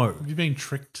don't know. Have you been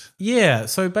tricked? Yeah.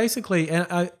 So basically,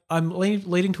 and I'm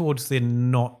leading towards they're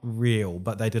not real,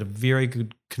 but they did a very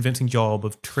good, convincing job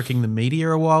of tricking the media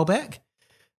a while back.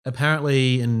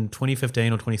 Apparently in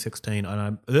 2015 or 2016,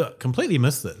 and I completely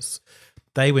missed this,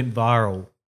 they went viral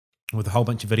with a whole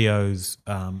bunch of videos.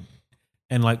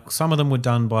 And like some of them were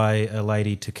done by a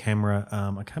lady to camera.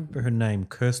 I can't remember her name,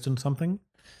 Kirsten something.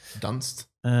 Dunst?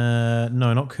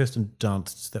 No, not Kirsten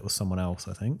Dunst. That was someone else,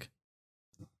 I think.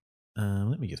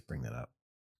 Let me just bring that up.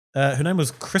 Her name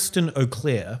was Kristen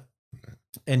O'Clair,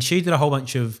 and she did a whole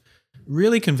bunch of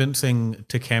really convincing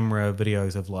to camera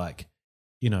videos of like,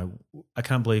 I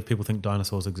can't believe people think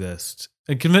dinosaurs exist.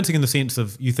 And convincing in the sense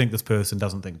of you think this person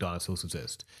doesn't think dinosaurs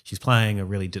exist. She's playing a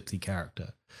really ditzy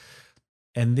character.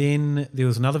 And then there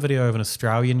was another video of an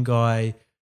Australian guy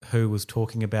who was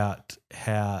talking about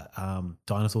how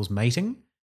dinosaurs mating.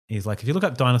 He's like, if you look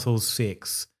up dinosaurs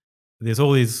sex, there's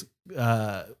all these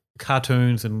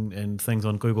cartoons and things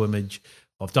on Google Image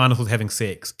of dinosaurs having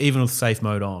sex, even with safe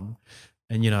mode on.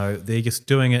 And, they're just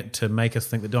doing it to make us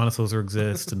think that dinosaurs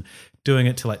exist and doing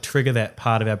it to like trigger that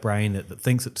part of our brain that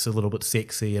thinks it's a little bit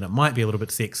sexy, and it might be a little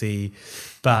bit sexy.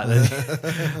 But,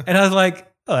 and I was like,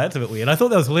 oh, that's a bit weird. I thought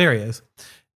that was hilarious.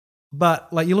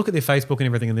 But like you look at their Facebook and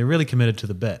everything and they're really committed to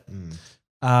the bit.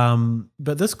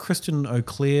 But this Kristen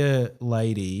O'Clair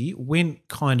lady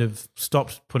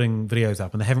stopped putting videos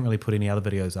up, and they haven't really put any other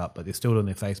videos up, but they're still doing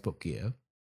their Facebook gear.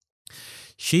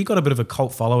 She got a bit of a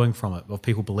cult following from it, of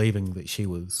people believing that she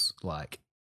was like,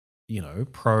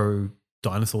 pro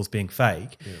dinosaurs being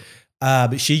fake. Yeah.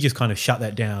 But she just kind of shut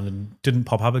that down and didn't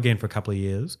pop up again for a couple of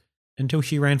years until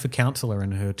she ran for councillor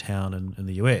in her town in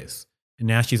the US. And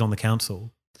now she's on the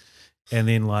council. And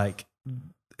then like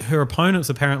her opponents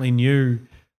apparently knew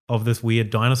of this weird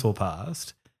dinosaur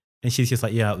past, and she's just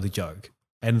like, yeah, it was a joke.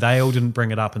 And they all didn't bring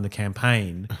it up in the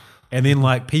campaign. And then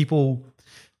like people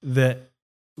that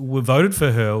were voted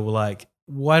for her were like,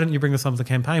 why didn't you bring this up in the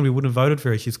campaign? We wouldn't have voted for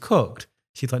her. She's cooked.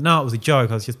 She's like, no, it was a joke.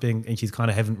 I was just being, and she's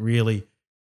kind of haven't really,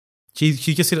 she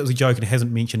just said it was a joke and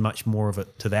hasn't mentioned much more of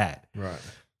it to that. Right.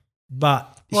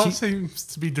 But it seems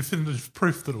to be definitive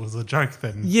proof that it was a joke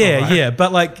then. Yeah, right? Yeah.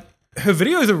 But like her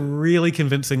videos are really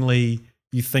convincingly,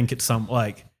 you think it's some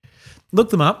like, look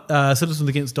them up. Citizens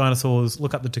Against Dinosaurs.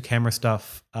 Look up the to camera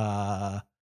stuff.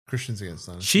 Christians Against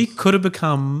Dinosaurs. She could have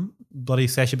become bloody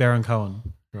Sacha Baron Cohen.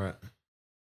 Right.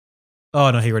 Oh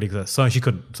no, he already exists. So she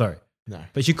couldn't. Sorry. No.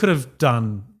 But she could have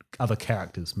done other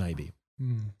characters, maybe.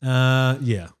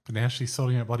 Yeah. But now she's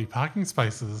sorting out bloody parking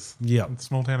spaces. Yeah. In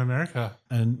small town America.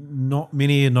 And not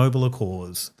many a nobler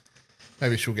cause.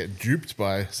 Maybe she'll get duped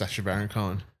by Sacha Baron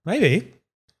Cohen. Maybe.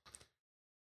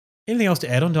 Anything else to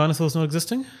add on dinosaurs not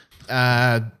existing?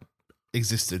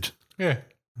 Existed. Yeah.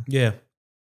 Yeah.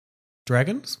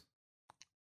 Dragons?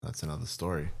 That's another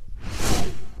story.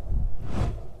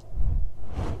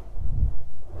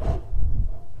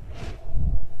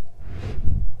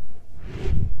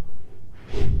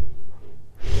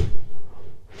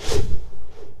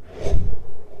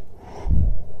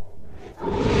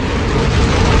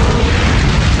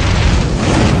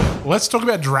 Let's talk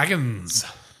about dragons.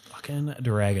 Fucking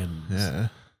dragons. Yeah.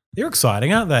 They're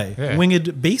exciting, aren't they? Yeah.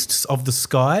 Winged beasts of the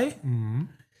sky. Mm-hmm.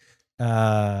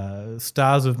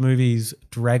 Stars of movies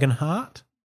Dragonheart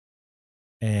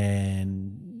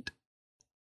and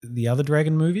the other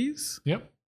dragon movies.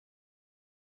 Yep.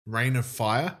 Reign of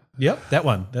Fire. Yep, that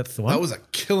one. That's the one. That was a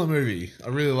killer movie. I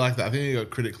really liked that. I think it got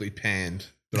critically panned,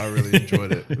 but I really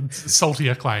enjoyed it. It's salty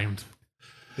acclaimed.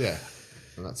 Yeah.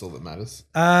 And that's all that matters.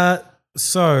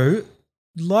 So,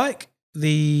 like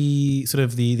the sort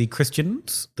of the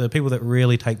Christians, the people that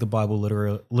really take the Bible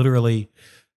literally,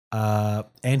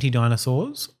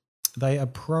 anti-dinosaurs, they are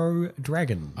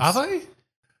pro-dragons. Are they?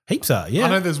 Heaps are, yeah. I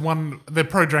know there's one, they're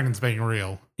pro-dragons being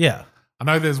real. Yeah. I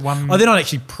know there's one. Oh, they're not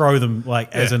actually pro them,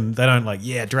 like, as in, they don't like,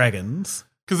 yeah, dragons.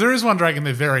 Because there is one dragon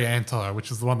they're very anti,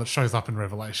 which is the one that shows up in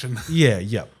Revelation. Yeah,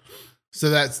 yep. So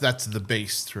that's the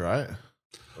beast, right?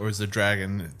 Or is the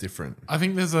dragon different? I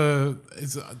think there's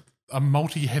a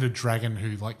multi-headed dragon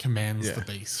who like commands the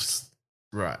beast.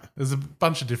 Right. There's a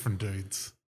bunch of different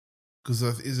dudes. Because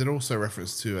is it also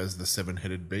referenced to as the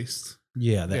 7-headed beast?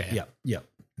 Yeah. Yeah.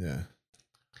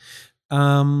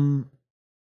 Are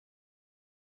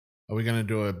we going to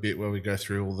do a bit where we go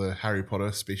through all the Harry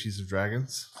Potter species of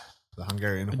dragons? The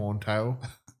Hungarian horntail?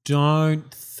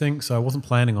 Don't think so. I wasn't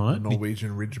planning on it. The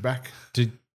Norwegian ridgeback?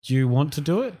 Did you want to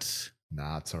do it?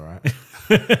 Nah, it's all right.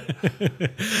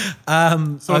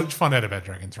 So what did you find out about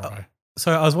dragons, Robo?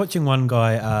 So I was watching one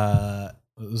guy,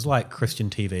 it was like Christian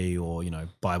TV or,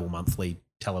 Bible Monthly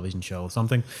television show or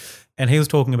something. And he was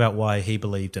talking about why he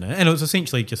believed in it. And it was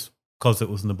essentially just because it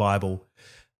was in the Bible.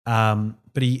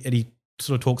 But he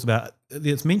sort of talks about,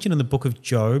 it's mentioned in the book of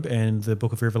Job and the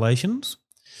book of Revelations.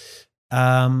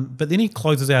 But then he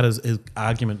closes out his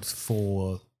arguments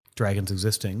for dragons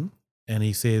existing. And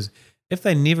he says, if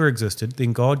they never existed,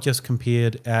 then God just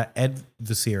compared our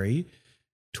adversary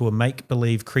to a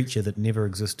make-believe creature that never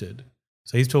existed.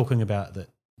 So he's talking about that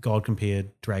God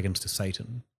compared dragons to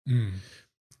Satan.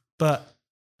 But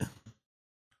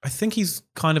I think he's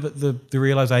kind of at the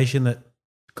realization that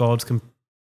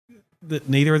that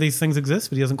neither of these things exist,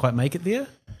 but he doesn't quite make it there.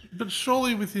 But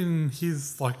surely within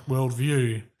his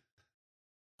worldview,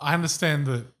 I understand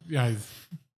that,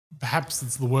 perhaps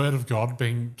it's the word of God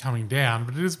coming down,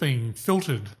 but it is being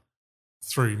filtered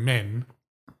through men.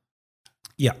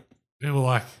 Yeah. They were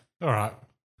like, all right.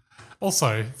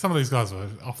 Also, some of these guys were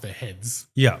off their heads.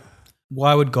 Yeah.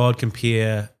 Why would God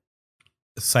compare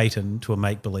Satan to a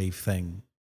make-believe thing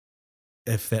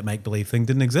if that make-believe thing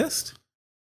didn't exist?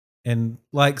 And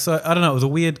so I don't know, it was a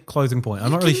weird closing point. I'm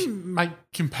not really make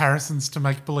comparisons to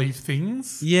make-believe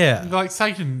things. Yeah. Like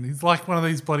Satan is like one of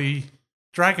these bloody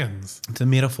dragons. It's a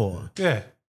metaphor. Yeah.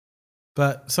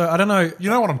 But so I don't know. You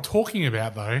know what I'm talking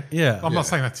about though? Yeah. I'm not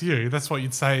saying that to you. That's what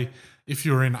you'd say if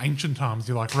you were in ancient times.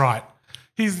 You're like, right,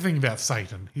 here's the thing about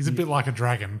Satan. He's a bit like a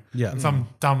dragon. Yeah. And some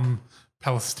dumb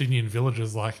Palestinian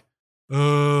villagers like,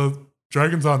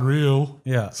 dragons aren't real.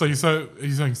 Yeah. So are you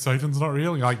saying Satan's not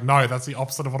real? And you're like, no, that's the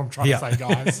opposite of what I'm trying to say,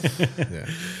 guys.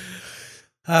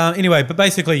 Yeah. Anyway, but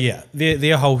basically,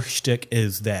 their whole shtick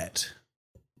is that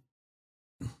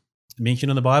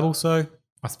mentioned in the Bible, so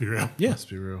must be real. Yeah. Must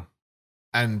be real.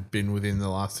 And been within the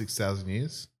last 6,000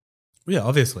 years? Yeah,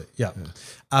 obviously. Yeah.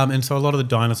 And so a lot of the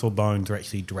dinosaur bones are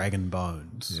actually dragon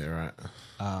bones. Yeah,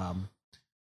 right.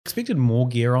 Expected more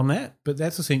gear on that, but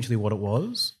that's essentially what it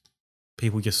was.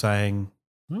 People just saying,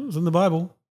 it was in the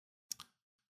Bible.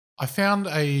 I found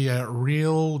a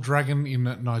real dragon in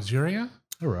Nigeria.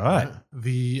 All right.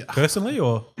 Personally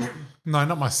or? No,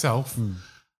 not myself.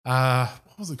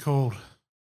 What was it called?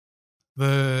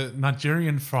 The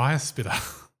Nigerian fire spitter.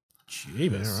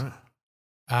 Jeebus.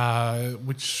 Yeah, right.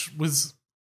 Which was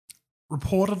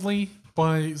reportedly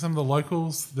by some of the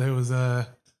locals. They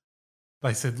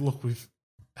said, look, we've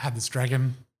had this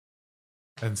dragon.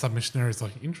 And some missionaries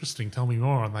like, interesting, tell me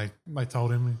more. And they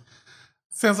told him,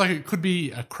 sounds like it could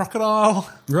be a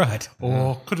crocodile. Right.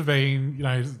 Or could have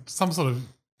been, some sort of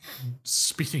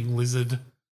spitting lizard.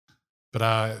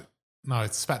 But no,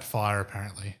 it spat fire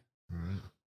apparently. Right.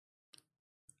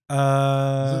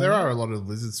 So there are a lot of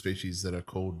lizard species that are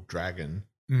called dragon.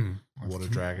 Water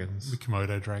dragons. The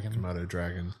Komodo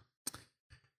dragon.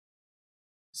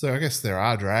 So I guess there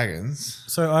are dragons.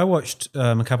 So I watched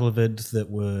a couple of vids that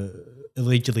were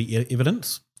allegedly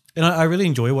evidence. And I really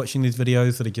enjoy watching these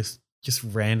videos that are just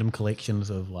random collections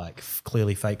of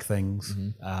clearly fake things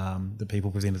that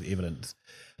people present as evidence.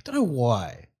 I don't know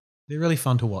why. They're really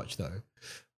fun to watch though.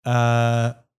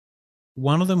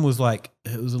 One of them was it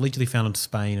was allegedly found in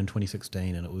Spain in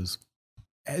 2016 and it was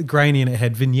grainy and it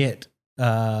had vignette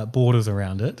borders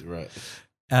around it. Right.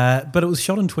 But it was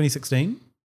shot in 2016.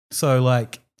 So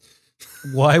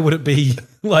why would it be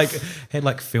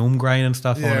had film grain and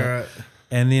stuff on it? Right.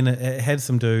 And then it had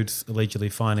some dudes allegedly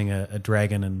finding a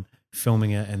dragon and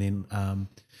filming it, and then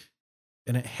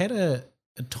and it had a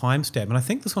timestamp, and I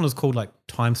think this one was called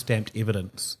timestamped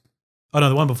evidence. Oh no,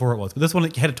 the one before it was, but this one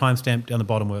had a timestamp down the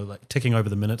bottom where ticking over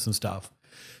the minutes and stuff.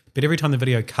 But every time the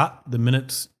video cut, the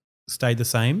minutes stayed the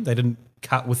same. They didn't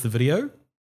cut with the video.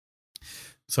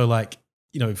 So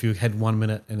if you had 1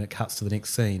 minute and it cuts to the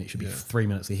next scene, it should be 3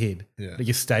 minutes ahead. Yeah. But it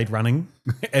just stayed running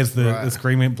as the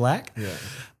screen went black. Yeah.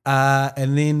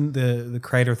 And then the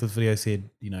creator of this video said,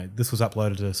 this was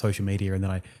uploaded to social media, and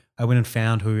then I went and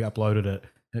found who uploaded it,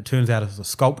 and it turns out it was a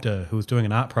sculptor who was doing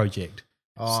an art project.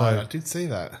 Oh, so, I did see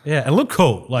that. Yeah, it looked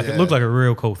cool. It looked like a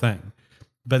real cool thing.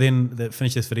 But then they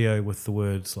finished this video with the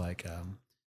words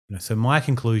so my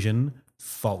conclusion,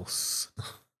 false.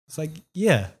 It's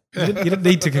You didn't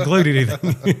need to conclude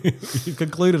anything. You've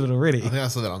concluded it already. I think I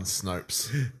saw that on Snopes.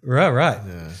 Right.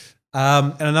 Yeah.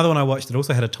 And another one I watched that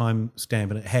also had a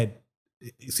timestamp, and it had,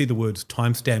 you see the words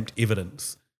timestamped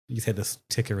evidence. You just had this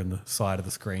ticker in the side of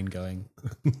the screen going,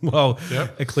 well,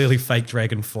 a clearly fake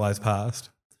dragon flies past.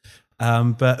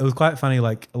 But it was quite funny.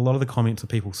 Like, a lot of the comments are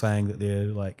people saying that they're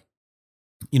like,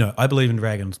 I believe in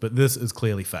dragons, but this is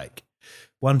clearly fake.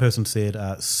 One person said,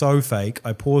 so fake.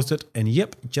 I paused it, and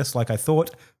yep, just like I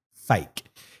thought, fake.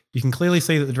 You can clearly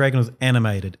see that the dragon is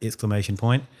animated! !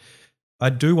 I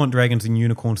do want dragons and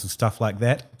unicorns and stuff like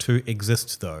that to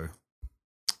exist, though.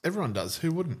 Everyone does.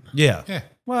 Who wouldn't? Yeah.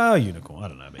 Well, unicorn. I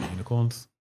don't know about unicorns.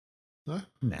 No?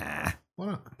 Nah. Why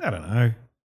not? I don't know.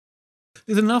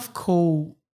 There's enough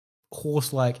cool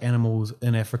horse-like animals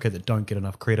in Africa that don't get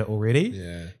enough credit already.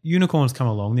 Yeah. Unicorns come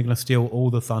along, they're going to steal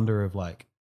all the thunder of I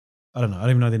don't know. I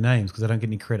don't even know their names because they don't get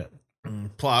any credit.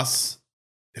 Plus,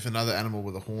 if another animal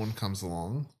with a horn comes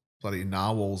along, bloody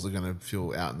narwhals are going to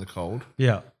feel out in the cold.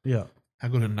 Yeah. How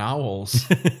good are narwhals?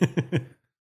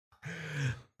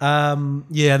 And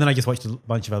then I just watched a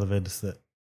bunch of other vids that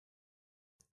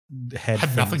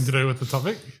had nothing to do with the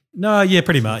topic. No, yeah,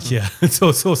 pretty much, yeah.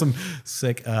 saw some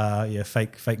sick,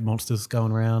 fake monsters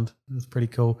going around. It was pretty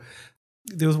cool.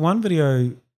 There was one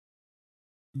video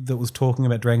that was talking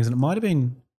about dragons, and it might have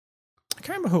been, I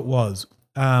can't remember who it was,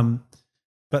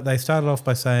 but they started off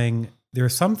by saying there are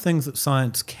some things that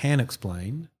science can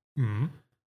explain,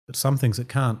 but some things it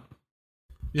can't.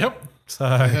 Yep. So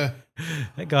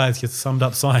that guy's just summed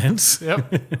up science.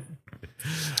 Yep.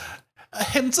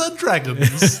 Hence are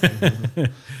dragons.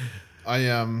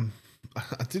 I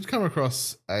did come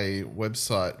across a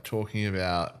website talking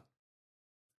about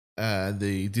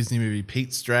the Disney movie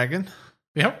Pete's Dragon.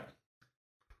 Yep.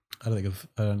 I don't think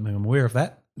I'm aware of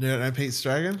that. You don't know Pete's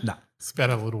Dragon? No. It's about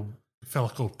a little fella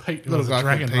called Pete who Little was guy a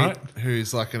dragon, called Pete, right?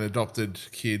 who's like an adopted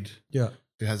kid. Yeah.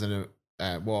 Who has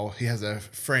he has a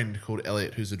friend called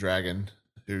Elliot who's a dragon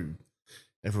who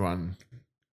everyone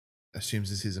assumes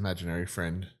is his imaginary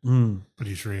friend. But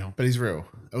he's real.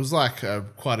 It was like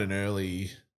quite an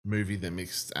early movie that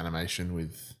mixed animation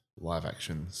with live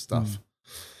action stuff.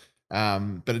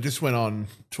 But it just went on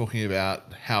talking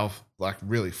about how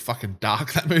really fucking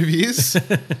dark that movie is.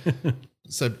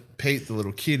 So Pete, the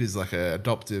little kid, is like a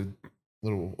adopted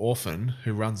little orphan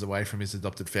who runs away from his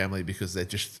adopted family because they're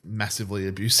just massively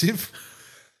abusive.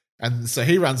 And so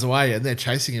he runs away and they're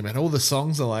chasing him, and all the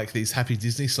songs are like these happy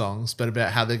Disney songs, but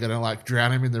about how they're going to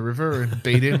drown him in the river and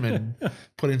beat him and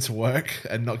put him to work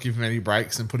and not give him any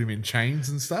breaks and put him in chains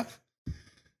and stuff.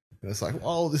 And it's like,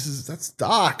 oh, that's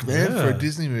dark, man, for a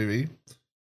Disney movie.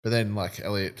 But then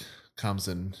Elliot comes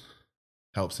and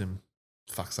helps him,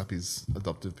 fucks up his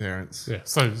adoptive parents. Yeah,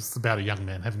 so it's about a young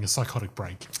man having a psychotic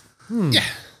break. Yeah.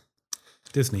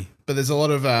 Disney. But there's a lot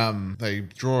of, they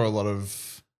draw a lot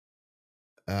of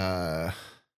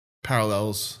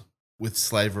parallels with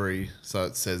slavery. So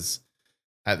it says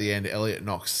at the end, Elliot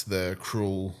knocks the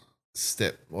cruel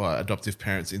adoptive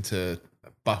parents into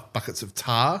buckets of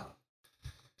tar.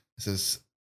 It says,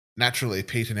 naturally,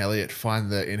 Pete and Elliot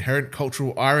find the inherent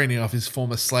cultural irony of his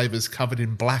former slavers covered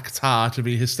in black tar to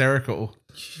be hysterical.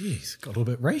 Jeez, got a little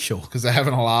bit racial. Because they're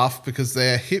having a laugh because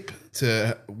they're hip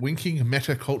to winking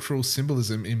metacultural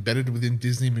symbolism embedded within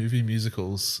Disney movie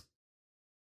musicals.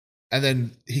 And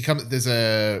then there's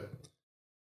a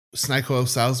snake oil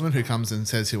salesman who comes and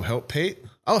says he'll help Pete.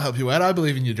 I'll help you out. I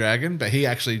believe in your dragon. But he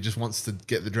actually just wants to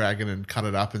get the dragon and cut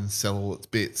it up and sell all its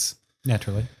bits.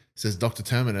 Naturally. Says Dr.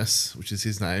 Terminus, which is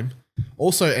his name,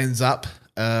 also ends up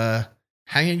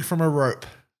hanging from a rope.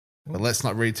 But let's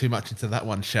not read too much into that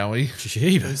one, shall we?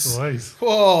 Jeebus.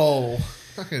 Whoa.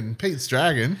 Fucking Pete's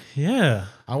Dragon. Yeah.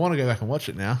 I want to go back and watch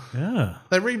it now. Yeah.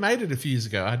 They remade it a few years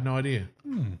ago. I had no idea.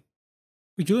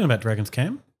 What you learn about dragons,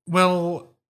 Cam?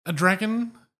 Well, a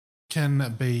dragon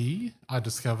can be, I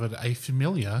discovered, a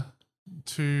familiar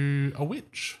to a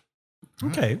witch.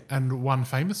 Okay. And one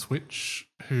famous witch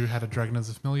who had a dragon as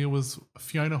a familiar was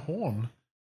Fiona Horn.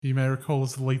 You may recall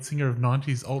as the lead singer of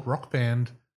 90s alt rock band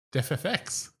Def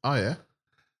FX. Oh, yeah?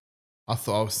 I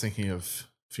was thinking of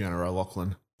Fiona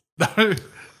O'Loughlin. No.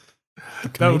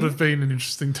 That would have been an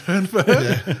interesting turn for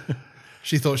her. Yeah.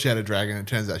 She thought she had a dragon, and it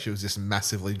turns out she was just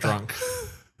massively drunk.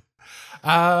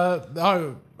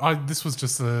 This was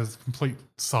just a complete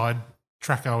side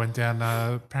track I went down.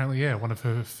 Apparently, one of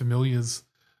her familiars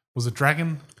was a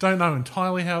dragon. Don't know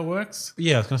entirely how it works.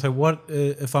 Yeah, I was going to say, what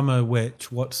if I'm a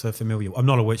witch? What's a familiar? I'm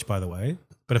not a witch, by the way.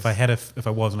 But if I had a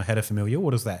familiar,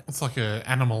 what is that? It's like an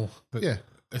animal that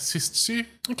assists you.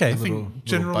 Okay, I think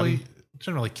generally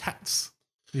cats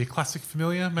Your classic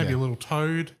familiar, maybe Yeah. a little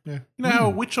toad. Yeah. You know how a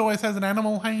witch always has an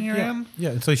animal hanging around? Yeah,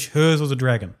 and so hers was a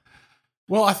dragon.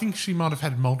 Well, I think she might have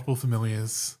had multiple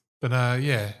familiars. But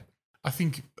yeah, I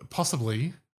think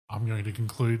possibly I'm going to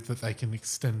conclude that they can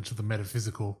extend to the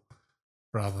metaphysical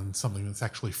rather than something that's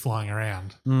actually flying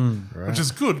around. Right. Which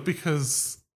is good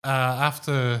because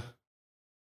after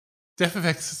Death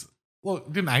Effects, well,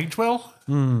 it didn't age well.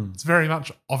 It's very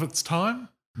much of its time.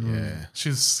 Yeah.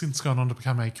 She's since gone on to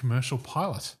become a commercial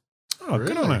pilot. Oh,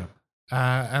 good on her.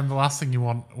 And the last thing you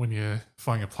want when you're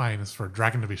flying a plane is for a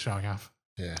dragon to be showing up.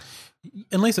 Yeah.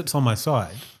 Unless it's on my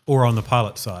side or on the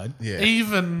pilot's side. Yeah.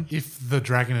 Even if the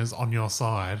dragon is on your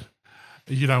side,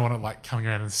 you don't want it like coming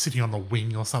around and sitting on the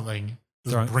wing or something,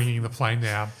 just Right. bringing the plane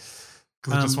down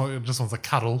because it just wants a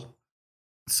cuddle.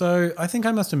 So I think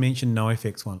I must have mentioned No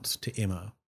Effects once to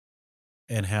Emma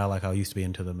and how like I used to be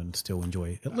into them and still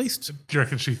enjoy at least. Do you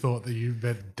reckon she thought that you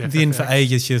meant Death Then Effects? for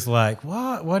ages she was like,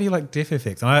 "What? Why do you like Death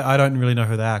Effects?" And I don't really know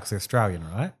who they are because they're Australian,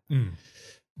 right?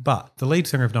 But the lead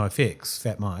singer of No Effects,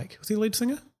 Fat Mike, was he the lead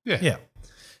singer? Yeah.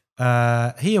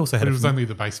 He also had. But he was only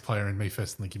the bass player in Me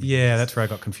First and the Gimme. Yeah, that's where I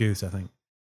got confused, I think.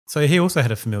 So he also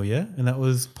had a familiar, and that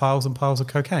was piles and piles of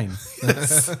cocaine.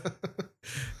 That's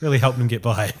really helped him get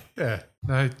by. Yeah.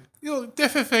 No,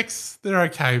 Death Effects, they're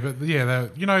okay, but yeah,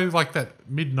 they're, like that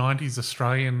mid-90s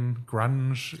Australian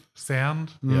grunge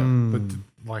sound. That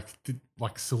did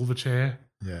like Silverchair.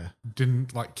 Yeah.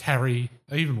 Didn't like carry,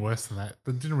 even worse than that,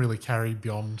 but didn't really carry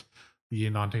beyond the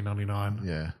year 1999.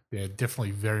 Yeah. Yeah, definitely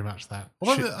very much that.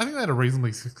 Although I think they had a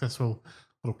reasonably successful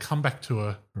little comeback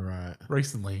tour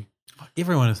recently.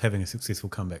 Everyone is having a successful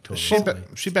comeback tour.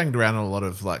 She banged around on a lot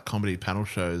of like comedy panel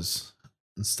shows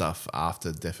and stuff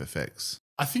after Death Effects.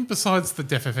 I think besides the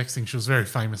Death Effects thing, she was very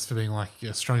famous for being like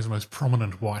Australia's most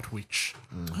prominent white witch.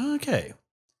 Okay.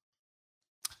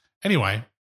 Anyway,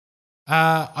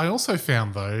 I also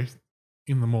found, though,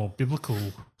 in the more biblical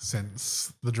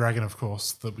sense, the dragon, of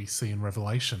course, that we see in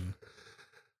Revelation,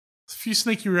 a few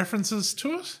sneaky references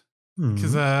to it.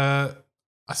 Because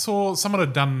I saw someone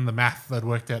had done the math, they'd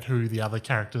worked out who the other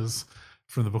characters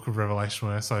from the book of Revelation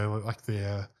were. So, like,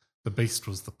 the beast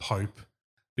was the Pope,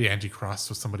 the Antichrist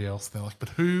was somebody else. They're like, but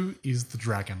who is the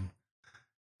dragon?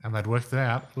 And they'd worked it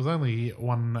out. It was only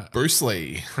one Bruce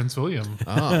Lee. Prince William.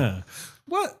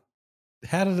 What?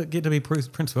 How did it get to be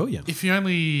Prince William? If you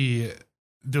only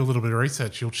do a little bit of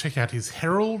research, you'll check out his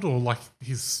herald or like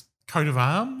his coat of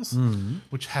arms,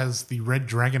 which has the red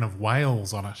dragon of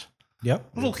Wales on it.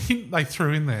 Yep. A little hint they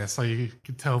threw in there so you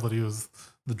could tell that he was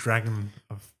the dragon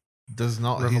of Does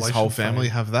not Revelation his whole family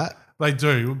fame. have that? They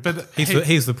do, but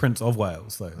He's the Prince of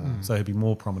Wales, though, so he'd be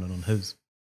more prominent on his.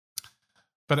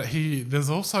 But there's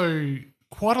also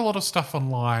quite a lot of stuff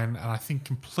online, and I think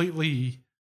completely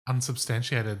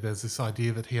unsubstantiated. There's this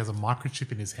idea that he has a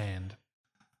microchip in his hand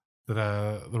that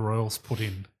the royals put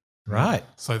in, Right.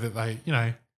 so that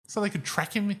they could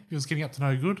track him if he was getting up to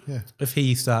no good. Yeah. If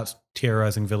he starts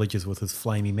terrorizing villages with his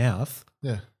flamey mouth,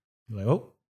 Yeah. like,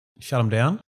 oh, shut him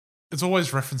down. It's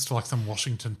always referenced to like some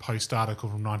Washington Post article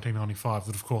from 1995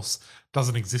 that, of course,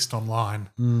 doesn't exist online.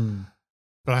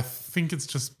 But I think it's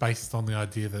just based on the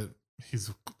idea that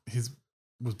his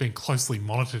was being closely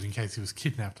monitored in case he was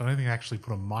kidnapped. I don't think they actually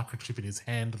put a microchip in his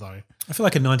hand, though. I feel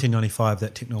like in 1995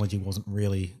 that technology wasn't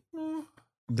really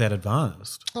that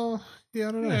advanced. Oh, yeah,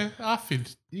 I don't know. Yeah,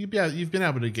 ARFID. You've been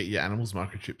able to get your animals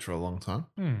microchipped for a long time.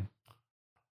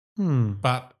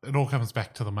 But it all comes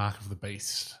back to the mark of the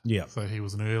beast. Yeah. So he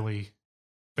was an early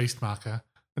beast marker.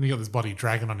 Then you got this bloody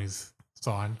dragon on his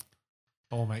sign.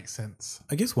 All makes sense.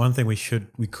 I guess one thing we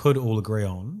could all agree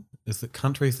on is that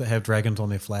countries that have dragons on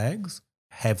their flags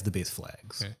have the best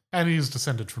flags. Yeah. And he is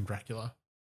descended from Dracula.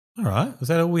 All right. Is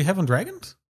that all we have on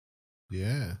dragons?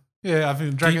 Yeah. Yeah, I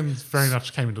think dragons very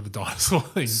much came into the dinosaur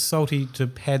thing. Salty, to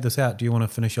pad this out, do you want to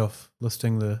finish off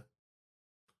listing the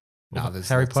there's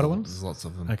Harry lots Potter of them. ones? There's lots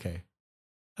of them. Okay.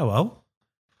 Oh, well.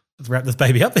 Let's wrap this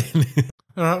baby up then.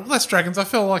 All right, well, that's dragons. I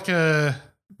feel like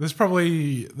there's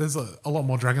a lot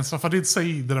more dragon stuff. I did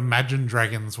see that Imagine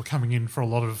Dragons were coming in for a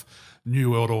lot of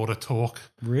New World Order talk.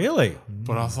 Really?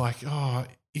 But I was like,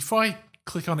 if I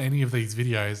click on any of these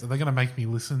videos, are they going to make me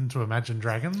listen to Imagine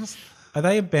Dragons? Are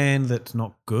they a band that's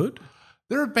not good?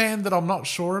 They're a band that I'm not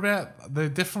sure about. They're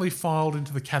definitely filed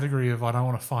into the category of I don't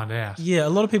want to find out. Yeah, a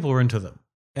lot of people are into them.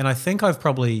 And I think I've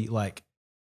probably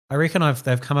I reckon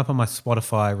they've come up on my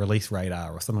Spotify release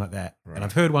radar or something like that. Right. And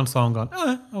I've heard one song, gone,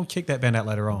 I'll check that band out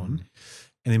later on.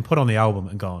 And then put on the album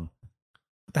and gone,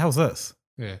 what the hell's this?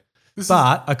 Yeah.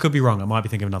 I could be wrong. I might be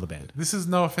thinking of another band. This is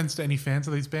no offense to any fans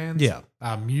of these bands. Yeah.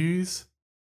 Muse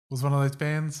was one of those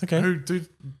bands who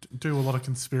do a lot of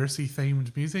conspiracy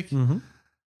themed music.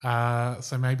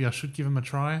 So maybe I should give them a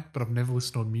try, but I've never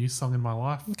listened to a Muse song in my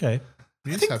life. Okay.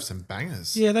 Muse have some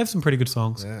bangers. Yeah, they have some pretty good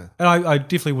songs. Yeah. And I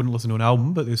definitely wouldn't listen to an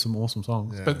album, but there's some awesome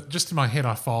songs. Yeah. But just in my head,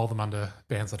 I file them under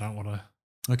bands I don't want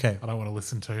to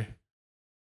listen to.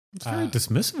 It's very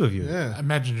dismissive of you. Yeah.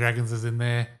 Imagine Dragons is in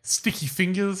there. Sticky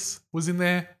Fingers was in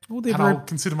there. Well, and I'll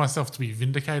consider myself to be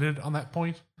vindicated on that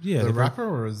point. Yeah, the rapper,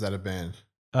 or is that a band?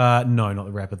 No, not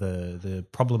the rapper. The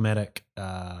problematic,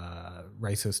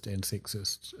 racist and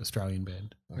sexist Australian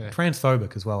band. Yeah.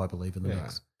 Transphobic as well, I believe, in the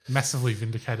mix. Massively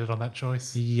vindicated on that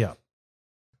choice. Yeah.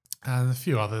 And a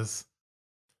few other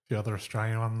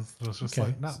Australian ones that I was just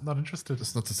like, no, not interested.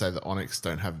 That's not to say that Onyx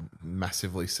don't have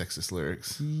massively sexist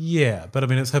lyrics. Yeah, but I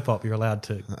mean, it's hip hop. You're allowed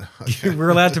to. We're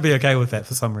allowed to be okay with that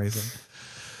for some reason.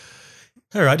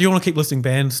 All right. Do you want to keep listing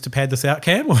bands to pad this out,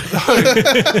 Cam? Let's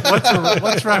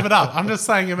wrap it up. I'm just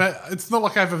saying, it's not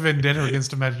like I have a vendetta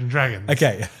against Imagine Dragons.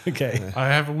 Okay. I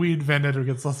have a weird vendetta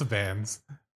against lots of bands,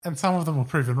 and some of them were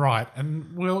proven right.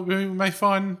 And we may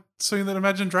find soon that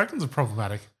Imagine Dragons are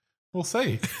problematic. We'll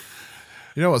see.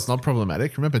 You know what's not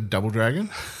problematic? Remember Double Dragon?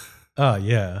 Oh,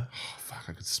 yeah. Oh, fuck,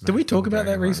 I could smash Did we talk Double about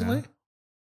that Dragon right recently?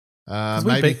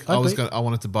 Maybe. I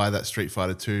wanted to buy that Street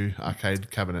Fighter 2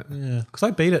 arcade cabinet. Yeah, because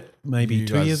I beat it maybe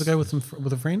 2 years ago with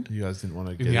a friend. You guys didn't want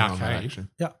to get in the on that arcade. action.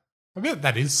 Yeah. I bet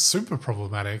that is super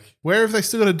problematic. Where have they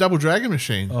still got a Double Dragon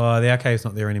machine? Oh, the arcade's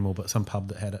not there anymore, but some pub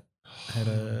that had it had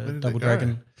a Double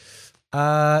Dragon.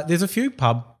 There's a few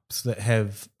pubs that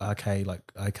have arcade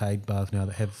bars now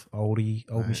that have old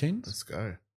machines. Let's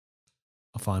go.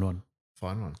 I'll find one.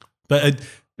 But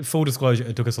full disclosure,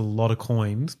 it took us a lot of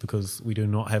coins because we do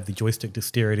not have the joystick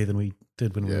dexterity than we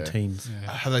did when we were teens.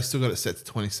 Yeah. Have they still got it set to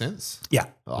 20 cents? Yeah.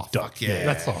 Oh, fuck yeah.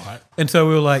 That's all right. And so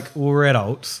we were like, well, we're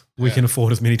adults. We can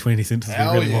afford as many 20 cents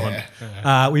as we really want.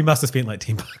 We must have spent like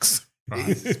 $10.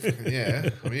 Right.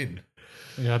 Yeah, I'm in.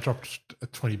 Yeah, I dropped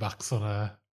 $20 on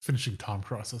a Finishing Time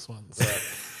Crisis once.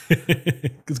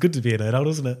 It's good to be an adult,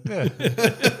 isn't it? Yeah.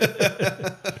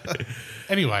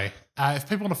 Anyway, if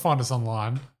people want to find us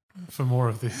online for more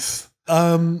of this.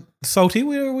 Salty,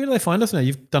 where do they find us now?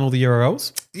 You've done all the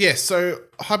URLs. Yeah, so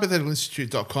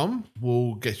hypotheticalinstitute.com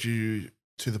will get you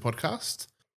to the podcast.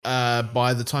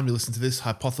 By the time you listen to this,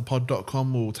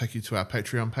 hypothepod.com will take you to our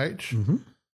Patreon page. Mm-hmm.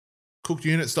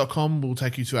 Cookedunits.com will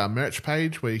take you to our merch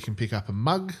page where you can pick up a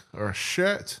mug or a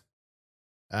shirt.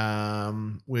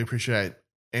 We appreciate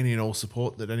any and all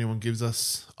support that anyone gives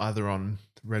us, either on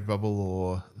Redbubble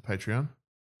or the Patreon.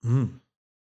 Mm.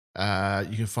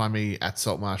 You can find me at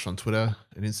Saltmarsh on Twitter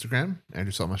and Instagram,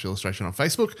 Andrew Saltmarsh Illustration on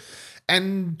Facebook,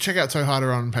 and check out Toe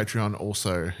Harder on Patreon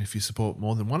also. If you support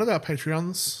more than one of our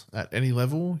Patreons at any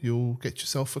level, you'll get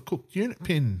yourself a cooked unit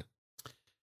pin.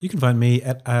 You can find me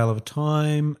at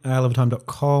aleofatime,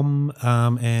 aleofatime.com,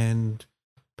 and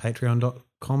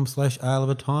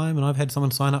patreon.com/aleofatime. And I've had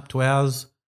someone sign up to ours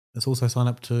that's also signed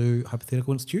up to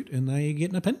Hypothetical Institute, and they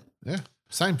get a pin. Yeah.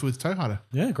 Same with Toe Harder.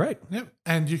 Yeah, great. Yep.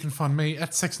 And you can find me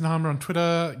at Sexnarmer on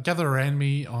Twitter, Gather Around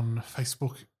Me on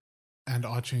Facebook and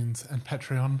iTunes and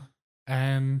Patreon.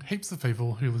 And heaps of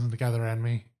people who listen to Gather Around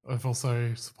Me have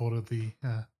also supported the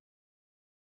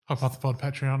Hypothepod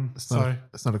Patreon. It's not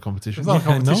a competition. It's not a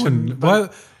competition. No one,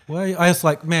 why? I was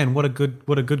like, man, what a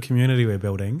good community we're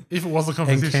building. If it was a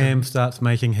competition. And Cam starts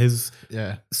making his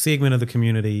segment of the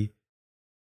community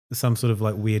some sort of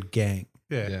like weird gang.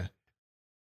 Yeah.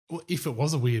 Well, if it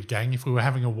was a weird gang, if we were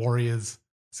having a Warriors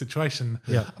situation,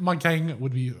 my gang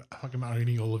would be fucking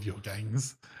owning all of your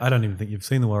gangs. I don't even think you've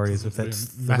seen the Warriors if that's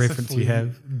the reference you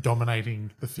have. Dominating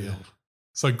the field. Yeah.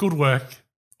 So good work,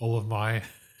 all of my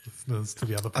listeners to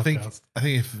the other podcast. I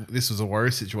think if this was a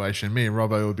Warriors situation, me and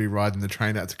Robbo would be riding the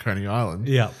train out to Coney Island.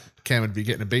 Yeah. Cam would be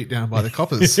getting a beat down by the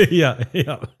coppers. yeah.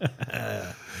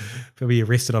 Probably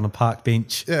arrested on a park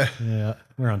bench. Yeah. Yeah.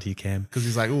 We're on to you, Cam. Because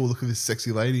he's like, oh, look at this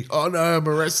sexy lady. Oh, no, I'm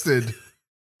arrested.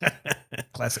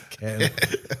 Classic Cam.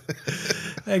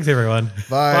 Thanks, everyone.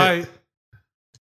 Bye. Bye.